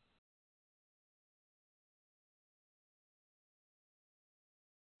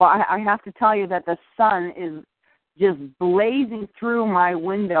 Well, I have to tell you that the sun is just blazing through my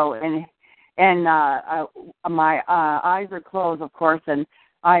window, and my eyes are closed, of course, and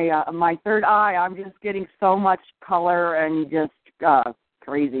my third eye, I'm just getting so much color and just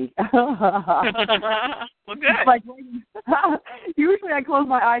crazy. Well, good. Like, usually I close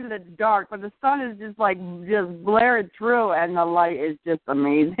my eyes and it's dark, but the sun is just blaring through, and the light is just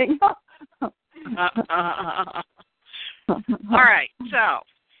amazing. All right, so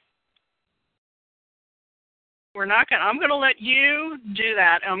We're not going to, I'm going to let you do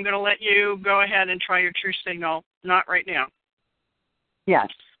that. I'm going to let you go ahead and try your true signal, not right now. Yes.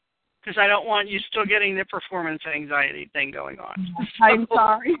 Because I don't want you still getting the performance anxiety thing going on. I'm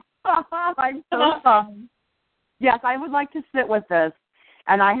sorry. I'm so sorry. Yes, I would like to sit with this,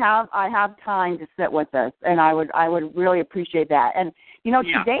 and I have time to sit with this, and I would really appreciate that. And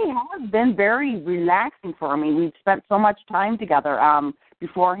today has been very relaxing for me. We've spent so much time together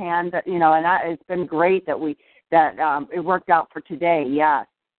beforehand, and it's been great that it worked out for today. Yes.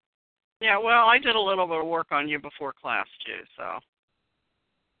 Yeah. Well, I did a little bit of work on you before class too, so.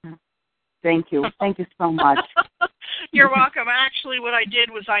 Thank you. Thank you so much. You're welcome. Actually, what I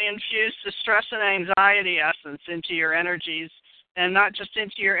did was I infused the stress and anxiety essence into your energies, and not just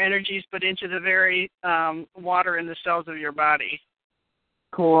into your energies, but into the very water in the cells of your body.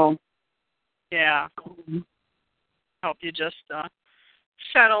 Cool. Yeah. Cool. Help you just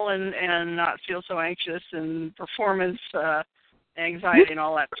settle and not feel so anxious, and performance anxiety and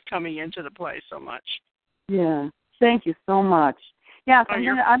all that's coming into the play so much. Yeah. Thank you so much. Yes,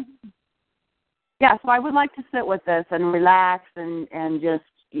 so I would like to sit with this and relax and just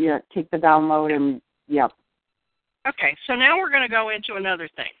take the download and yep. Okay, so now we're going to go into another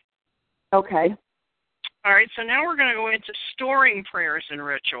thing. Okay. All right, so now we're going to go into storing prayers and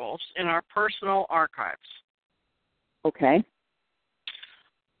rituals in our personal archives. Okay.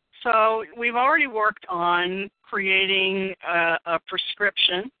 So we've already worked on creating a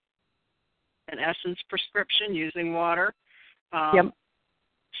prescription, an essence prescription using water. Yep.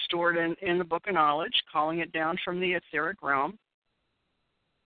 Stored in the Book of Knowledge, calling it down from the etheric realm.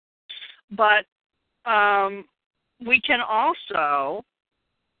 But we can also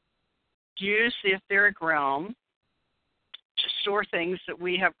use the etheric realm to store things that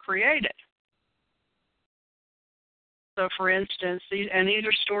we have created. So, for instance, these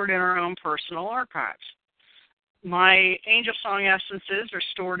are stored in our own personal archives. My angel song essences are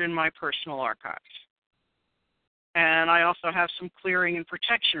stored in my personal archives. And I also have some clearing and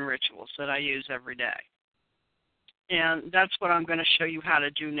protection rituals that I use every day. And that's what I'm going to show you how to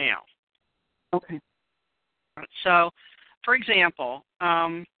do now. Okay. So, for example,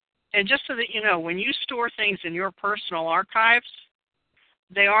 and just so that you know, when you store things in your personal archives,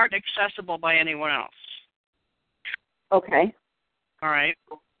 they aren't accessible by anyone else. Okay. All right.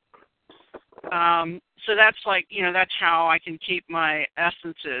 So that's like, that's how I can keep my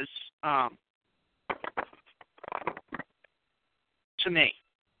essences to me.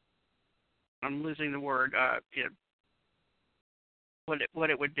 I'm losing the word, what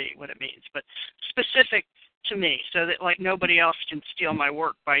it would be, what it means, but specific to me, so that like nobody else can steal my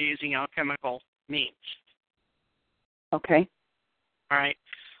work by using alchemical means. Okay. All right.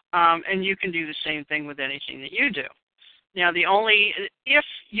 And you can do the same thing with anything that you do. Now, if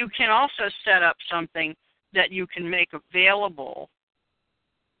you can also set up something that you can make available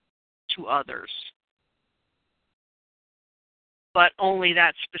to others, but only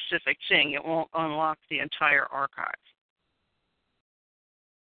that specific thing. It won't unlock the entire archive.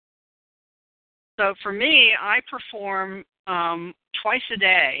 So for me, I perform twice a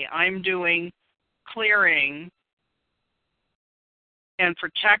day. I'm doing clearing and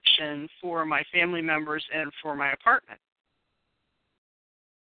protection for my family members and for my apartment.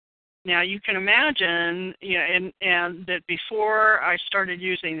 Now you can imagine, and that before I started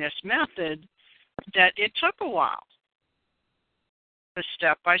using this method, that it took a while.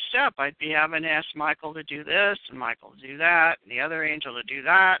 Step by step, I'd be having to ask Michael to do this, and Michael to do that, and the other angel to do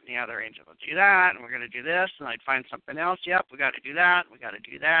that, and the other angel to do that, and we're going to do this, and I'd find something else. Yep, we got to do that, we got to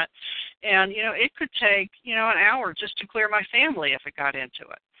do that. And, it could take, an hour just to clear my family if it got into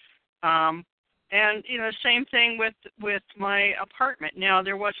it. And, same thing with my apartment. Now,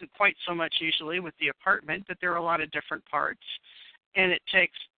 there wasn't quite so much usually with the apartment, but there are a lot of different parts, and it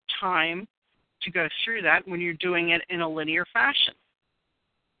takes time to go through that when you're doing it in a linear fashion.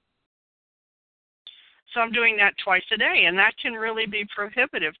 So I'm doing that twice a day, and that can really be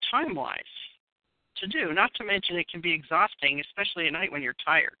prohibitive time-wise to do, not to mention it can be exhausting, especially at night when you're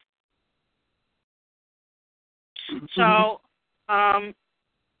tired. So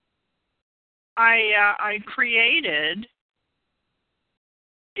I created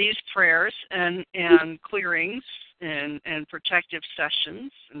these prayers and clearings and protective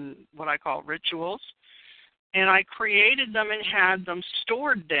sessions and what I call rituals, and I created them and had them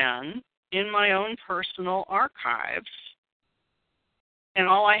stored then in my own personal archives. And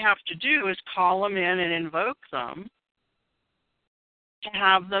all I have to do is call them in and invoke them to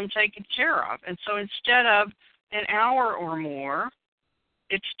have them taken care of. And so instead of an hour or more,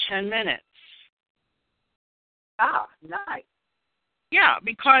 it's 10 minutes. Ah, nice. Yeah,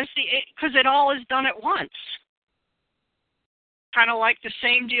 because it all is done at once. kind of like the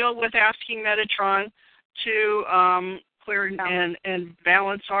same deal with asking Metatron to clear and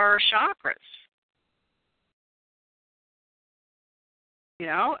balance our chakras. You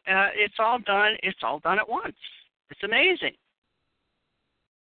know, it's all done at once. It's amazing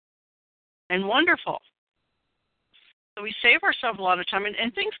and wonderful. So we save ourselves a lot of time,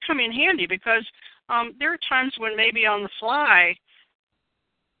 and things come in handy because there are times when maybe on the fly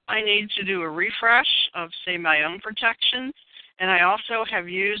I need to do a refresh of, say, my own protections, and I also have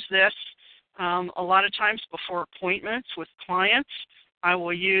used this a lot of times before appointments with clients. I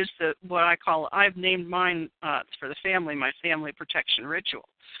will use I've named mine for the family, my family protection ritual.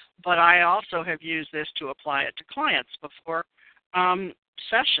 But I also have used this to apply it to clients before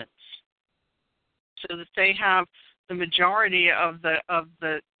sessions, so that they have the majority of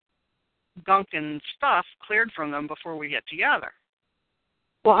the gunk and stuff cleared from them before we get together.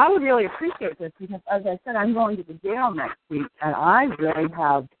 Well, I would really appreciate this because, as I said, I'm going to the jail next week, and I really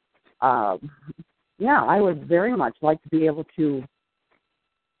have, I would very much like to be able to,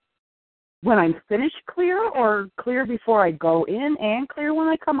 when I'm finished, clear, or clear before I go in and clear when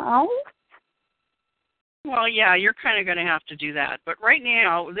I come out? Well, yeah, you're kind of going to have to do that. But right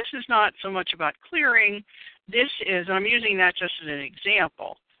now, this is not so much about clearing. This is, I'm using that just as an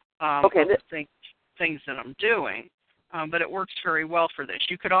example of things that I'm doing. But it works very well for this.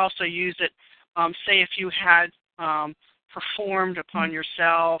 You could also use it, say if you had performed upon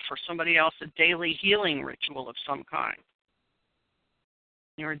yourself or somebody else a daily healing ritual of some kind,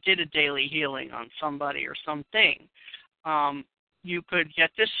 or did a daily healing on somebody or something. You could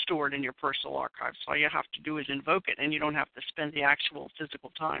get this stored in your personal archives. All you have to do is invoke it, and you don't have to spend the actual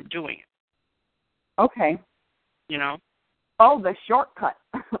physical time doing it. Okay. You know? Oh, the shortcut.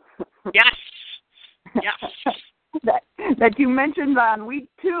 Yes. Yes. That you mentioned on week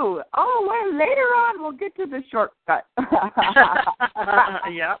 2. Oh, well, later on we'll get to the shortcut.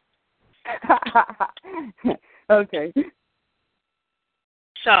 Yeah. Okay.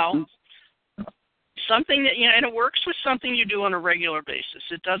 So, something that, and it works with something you do on a regular basis.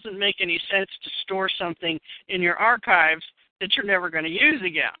 It doesn't make any sense to store something in your archives that you're never going to use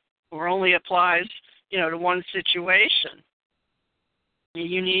again, or only applies, to one situation.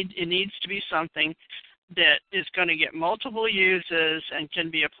 It needs to be something that is going to get multiple uses and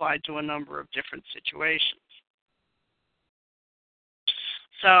can be applied to a number of different situations.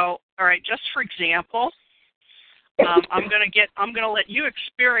 So, all right, just for example, I'm going to let you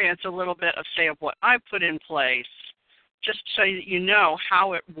experience a little bit of, say, of what I put in place, just so that you know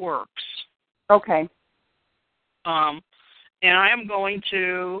how it works. Okay. And I am going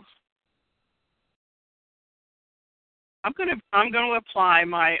to apply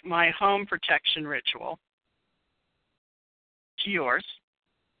my home protection ritual to yours.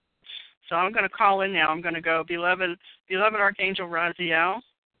 So I'm going to call in now. I'm going to go, beloved Archangel Raziel,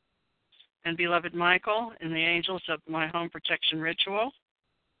 and beloved Michael, and the angels of my home protection ritual.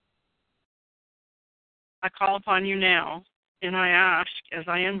 I call upon you now, and I ask, as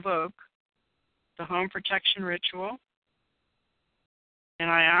I invoke the home protection ritual,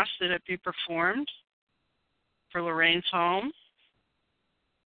 and I ask that it be performed for Lorraine's home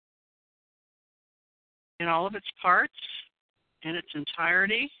in all of its parts, in its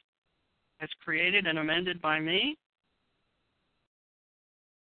entirety, as created and amended by me,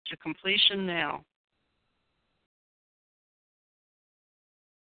 to completion now.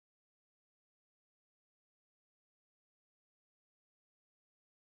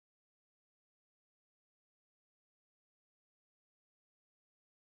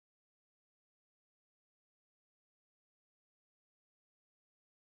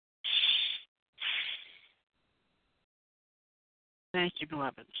 Thank you,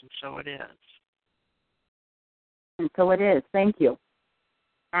 beloveds, and so it is. And so it is. Thank you.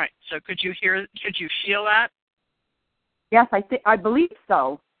 All right. So could you feel that? Yes, I believe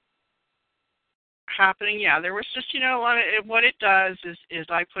so. Happening? Yeah. There was just, a lot of what it does is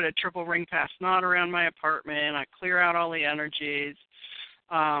I put a triple ring pass knot around my apartment. I clear out all the energies.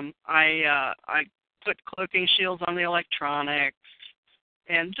 I put cloaking shields on the electronics,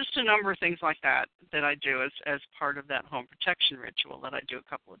 and just a number of things like that I do as part of that home protection ritual that I do a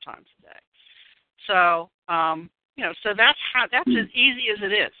couple of times a day. So, so that's as easy as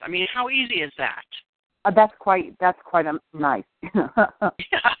it is. I mean, how easy is that? That's quite nice.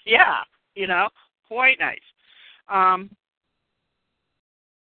 Yeah, quite nice. I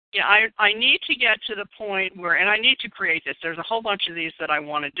need to get to the point where, and I need to create this. There's a whole bunch of these that I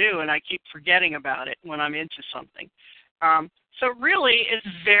want to do, and I keep forgetting about it when I'm into something. So really, it's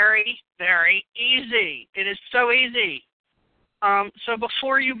very, very easy. It is so easy. So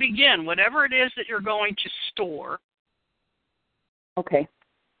before you begin, whatever it is that you're going to store, Okay.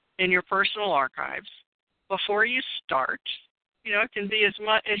 in your personal archives before you start. It can be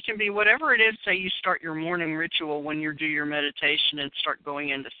it can be whatever it is. Say you start your morning ritual when you do your meditation and start going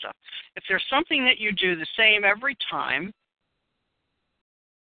into stuff. If there's something that you do the same every time,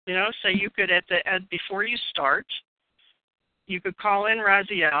 so you could before you start, you could call in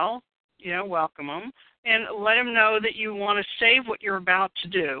Raziel, welcome him, and let him know that you want to save what you're about to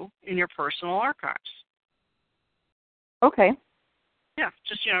do in your personal archives. Okay. Yeah,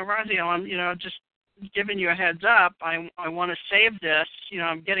 just, Raziel, I'm, just giving you a heads up. I want to save this.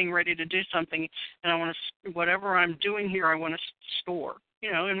 I'm getting ready to do something, and I want to, whatever I'm doing here, I want to store,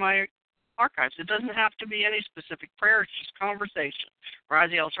 in my archives. It doesn't have to be any specific prayer. It's just conversation.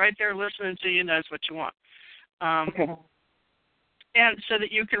 Raziel's right there listening to you, knows what you want. Okay. And so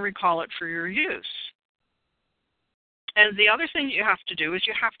that you can recall it for your use. And the other thing you have to do is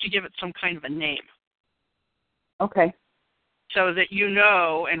you have to give it some kind of a name. Okay. So that you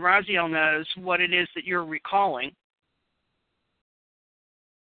know, and Raziel knows, what it is that you're recalling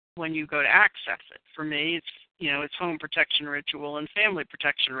when you go to access it. For me, it's, it's home protection ritual and family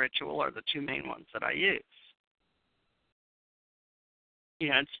protection ritual are the two main ones that I use.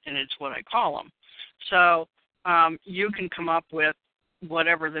 It's what I call them. So you can come up with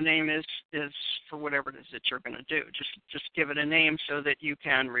whatever the name is for whatever it is that you're going to do. Just give it a name so that you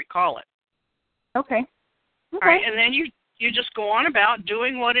can recall it. Okay. All right, and then you just go on about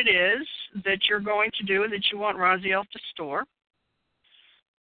doing what it is that you're going to do and that you want Raziel to store.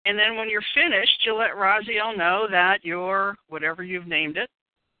 And then when you're finished, you let Raziel know that your, whatever you've named it,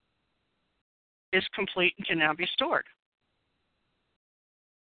 is complete and can now be stored.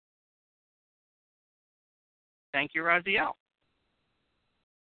 Thank you, Raziel.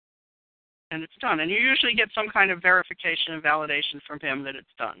 And it's done. And you usually get some kind of verification and validation from him that it's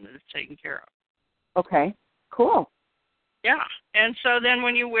done, that it's taken care of. Okay, cool. Yeah, and so then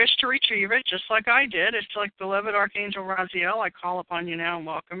when you wish to retrieve it, just like I did, it's like, beloved Archangel Raziel, I call upon you now and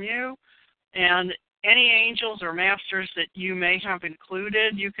welcome you. And any angels or masters that you may have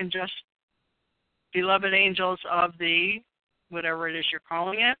included, you can just, beloved angels of the, whatever it is you're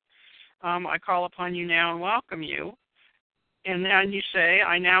calling it, I call upon you now and welcome you. And then you say,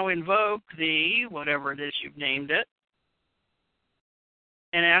 I now invoke the, whatever it is you've named it,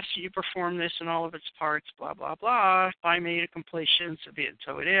 and ask that you perform this in all of its parts, blah, blah, blah, by me to completion, so be it,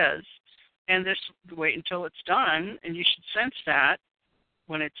 so it is. And this, wait until it's done, and you should sense that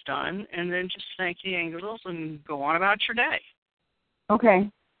when it's done, and then just thank the angels and go on about your day. Okay.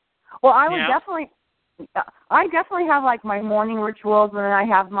 Well, I definitely have like my morning rituals, and then I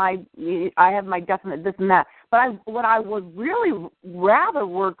have my definite this and that. But what I would really rather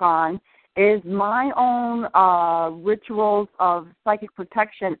work on is my own rituals of psychic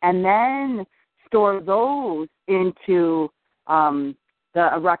protection, and then store those into the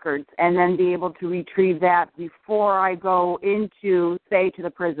records, and then be able to retrieve that before I go into, say, to the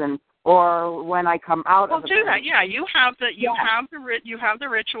prison, or when I come out of the prison. Well, do that. Yeah, you have the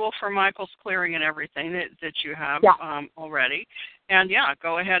ritual for Michael's clearing and everything that you have already, and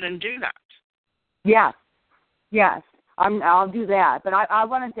go ahead and do that. Yes. I'll do that, but I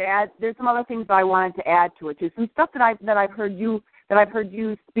wanted to add. There's some other things that I wanted to add to it too. Some stuff that I've heard you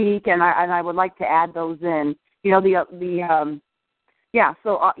speak, and I would like to add those in. Yes,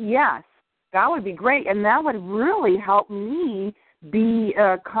 that would be great, and that would really help me be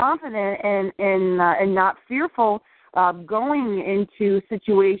confident and not fearful going into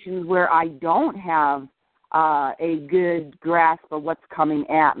situations where I don't have a good grasp of what's coming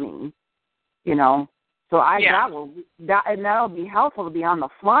at me. So that'll be helpful to be on the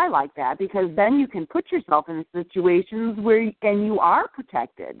fly like that, because then you can put yourself in situations where you are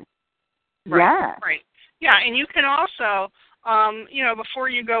protected. Right. Right. Yeah, and you can also, before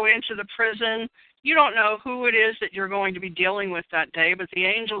you go into the prison, you don't know who it is that you're going to be dealing with that day, but the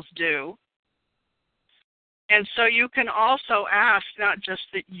angels do. And so you can also ask, not just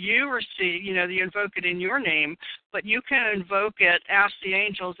that you receive, you invoke it in your name, but you can invoke it, ask the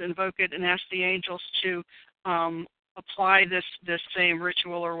angels, invoke it, and ask the angels to apply this same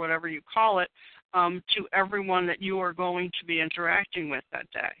ritual or whatever you call it to everyone that you are going to be interacting with that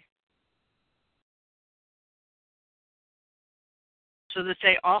day. So that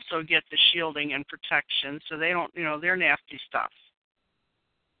they also get the shielding and protection, so they don't, their nasty stuff.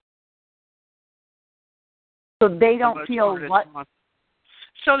 So they don't feel what?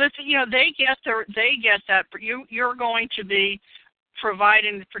 So that they get that, but you're going to be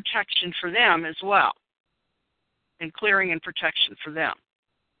providing the protection for them as well, and clearing and protection for them.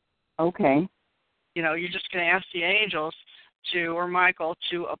 Okay. You're just going to ask the angels or Michael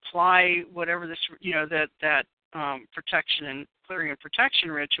to apply whatever this that protection and clearing and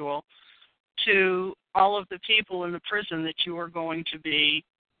protection ritual to all of the people in the prison that you are going to be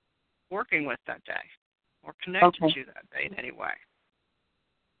working with that day or connected to that day in any way.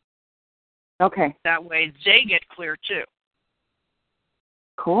 Okay. That way they get clear too.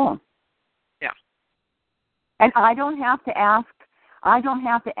 Cool. Yeah. And I don't have to ask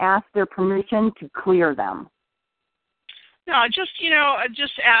their permission to clear them. No, just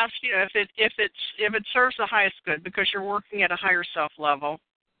ask, if it serves the highest good, because you're working at a higher self level.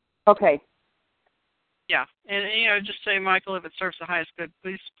 Okay. Yeah, and just say, Michael, if it serves the highest good,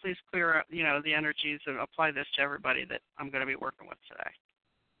 please clear up, the energies and apply this to everybody that I'm going to be working with today,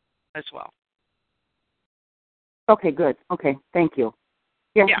 as well. Okay, good. Okay, thank you.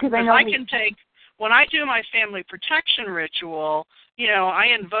 Yeah, because I can take, when I do my family protection ritual, I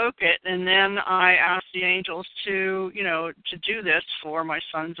invoke it, and then I ask the angels to do this for my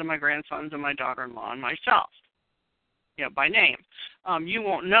sons and my grandsons and my daughter-in-law and myself, by name. You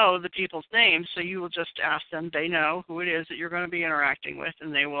won't know the people's names, so you will just ask them. They know who it is that you're going to be interacting with,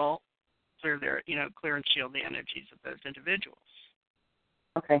 and they will clear clear and shield the energies of those individuals.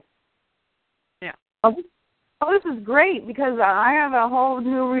 Okay. Yeah. Oh, this is great, because I have a whole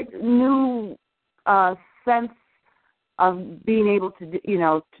new sense of being able to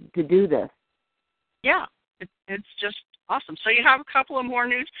to do this. Yeah, it's just awesome. So you have a couple of more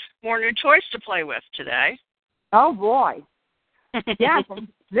new toys to play with today. Oh boy. Yeah,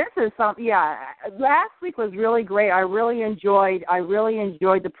 this is something. Yeah, last week was really great. I really enjoyed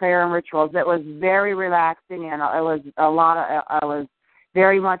the prayer and rituals. It was very relaxing, and it was I was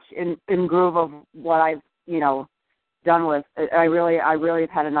very much in groove of what I've done with. I really have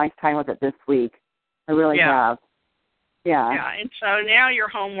had a nice time with it this week. I really have. Yeah. Yeah, and so now your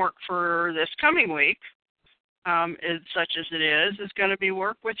homework for this coming week, such as it is going to be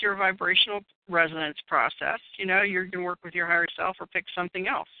work with your vibrational resonance process. You're going to work with your higher self, or pick something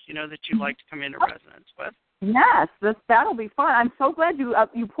else, that you'd like to come into resonance with. Yes, that'll be fun. I'm so glad you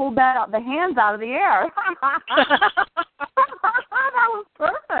pulled the hands out of the air. That was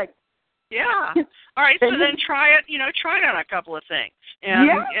perfect. Yeah. All right, so then try it on a couple of things. And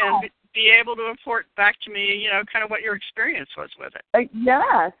be able to report back to me, kind of what your experience was with it.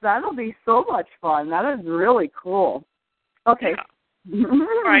 Yes, that'll be so much fun. That is really cool. Okay. Yeah.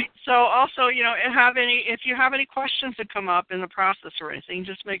 All right. So also, if you have any questions that come up in the process or anything,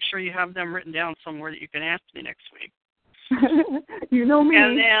 just make sure you have them written down somewhere that you can ask me next week. You know me.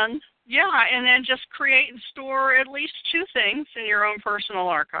 And then just create and store at least 2 things in your own personal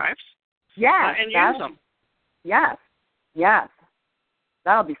archives. Yeah. And use them. Yes. Yes.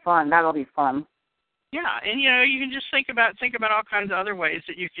 That'll be fun. Yeah, and you can just think about all kinds of other ways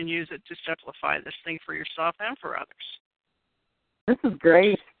that you can use it to simplify this thing for yourself and for others. This is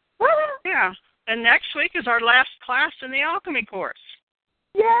great. Yeah. And next week is our last class in the alchemy course.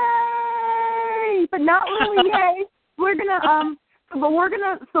 Yay! But not really yay. We're gonna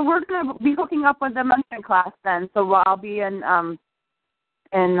we're gonna be hooking up with the mentoring class then. So I'll be in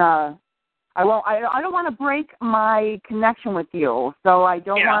I don't want to break my connection with you, so I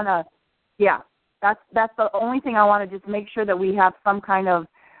don't want to. Yeah, that's the only thing I want to just make sure that we have some kind of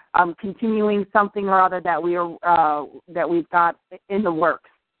continuing something or other that we've got in the works,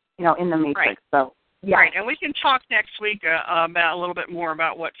 in the matrix. Right. So yeah. Right, and we can talk next week about a little bit more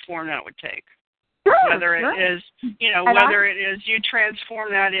about what form that would take. Sure. Whether it is you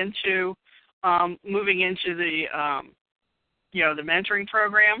transform that into moving into the the mentoring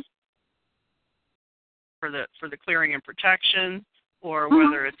program for the clearing and protection, or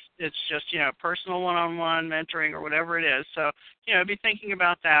whether it's just personal one-on-one mentoring or whatever it is. So be thinking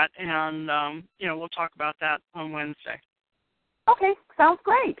about that, and we'll talk about that on Wednesday. Okay, sounds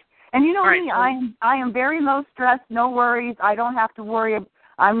great. And me, right. I am very low stress, no worries. I don't have to worry.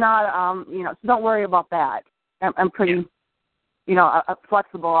 I'm not so don't worry about that. I'm pretty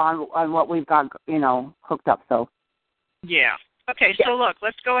flexible on what we've got hooked up. So yeah. Okay, so look,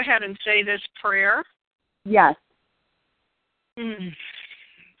 let's go ahead and say this prayer. Yes. Let's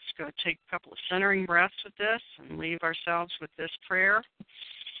go take a couple of centering breaths with this and leave ourselves with this prayer.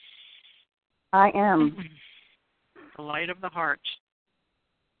 I am the light of the heart,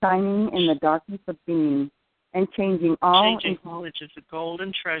 shining in the darkness of being, and changing all knowledge is the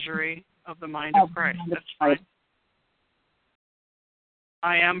golden treasury of the mind of Christ. That's fine.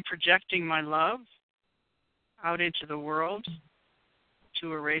 I am projecting my love out into the world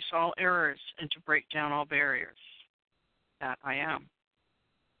to erase all errors and to break down all barriers. That I am.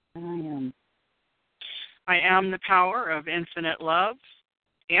 I am the power of infinite love,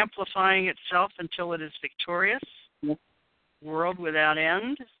 amplifying itself until it is victorious. Yes. World without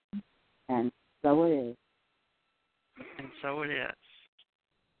end. And so it is. And so it is.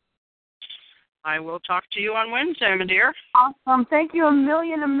 I will talk to you on Wednesday, my dear. Awesome. Thank you a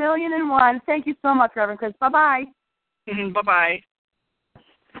million and one. Thank you so much, Reverend Chris. Bye-bye. Bye-bye.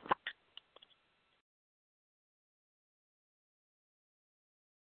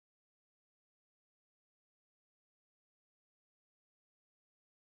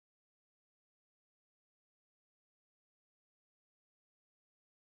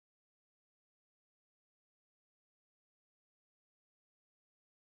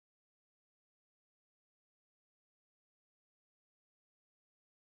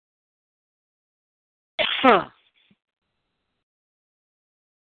 Huh.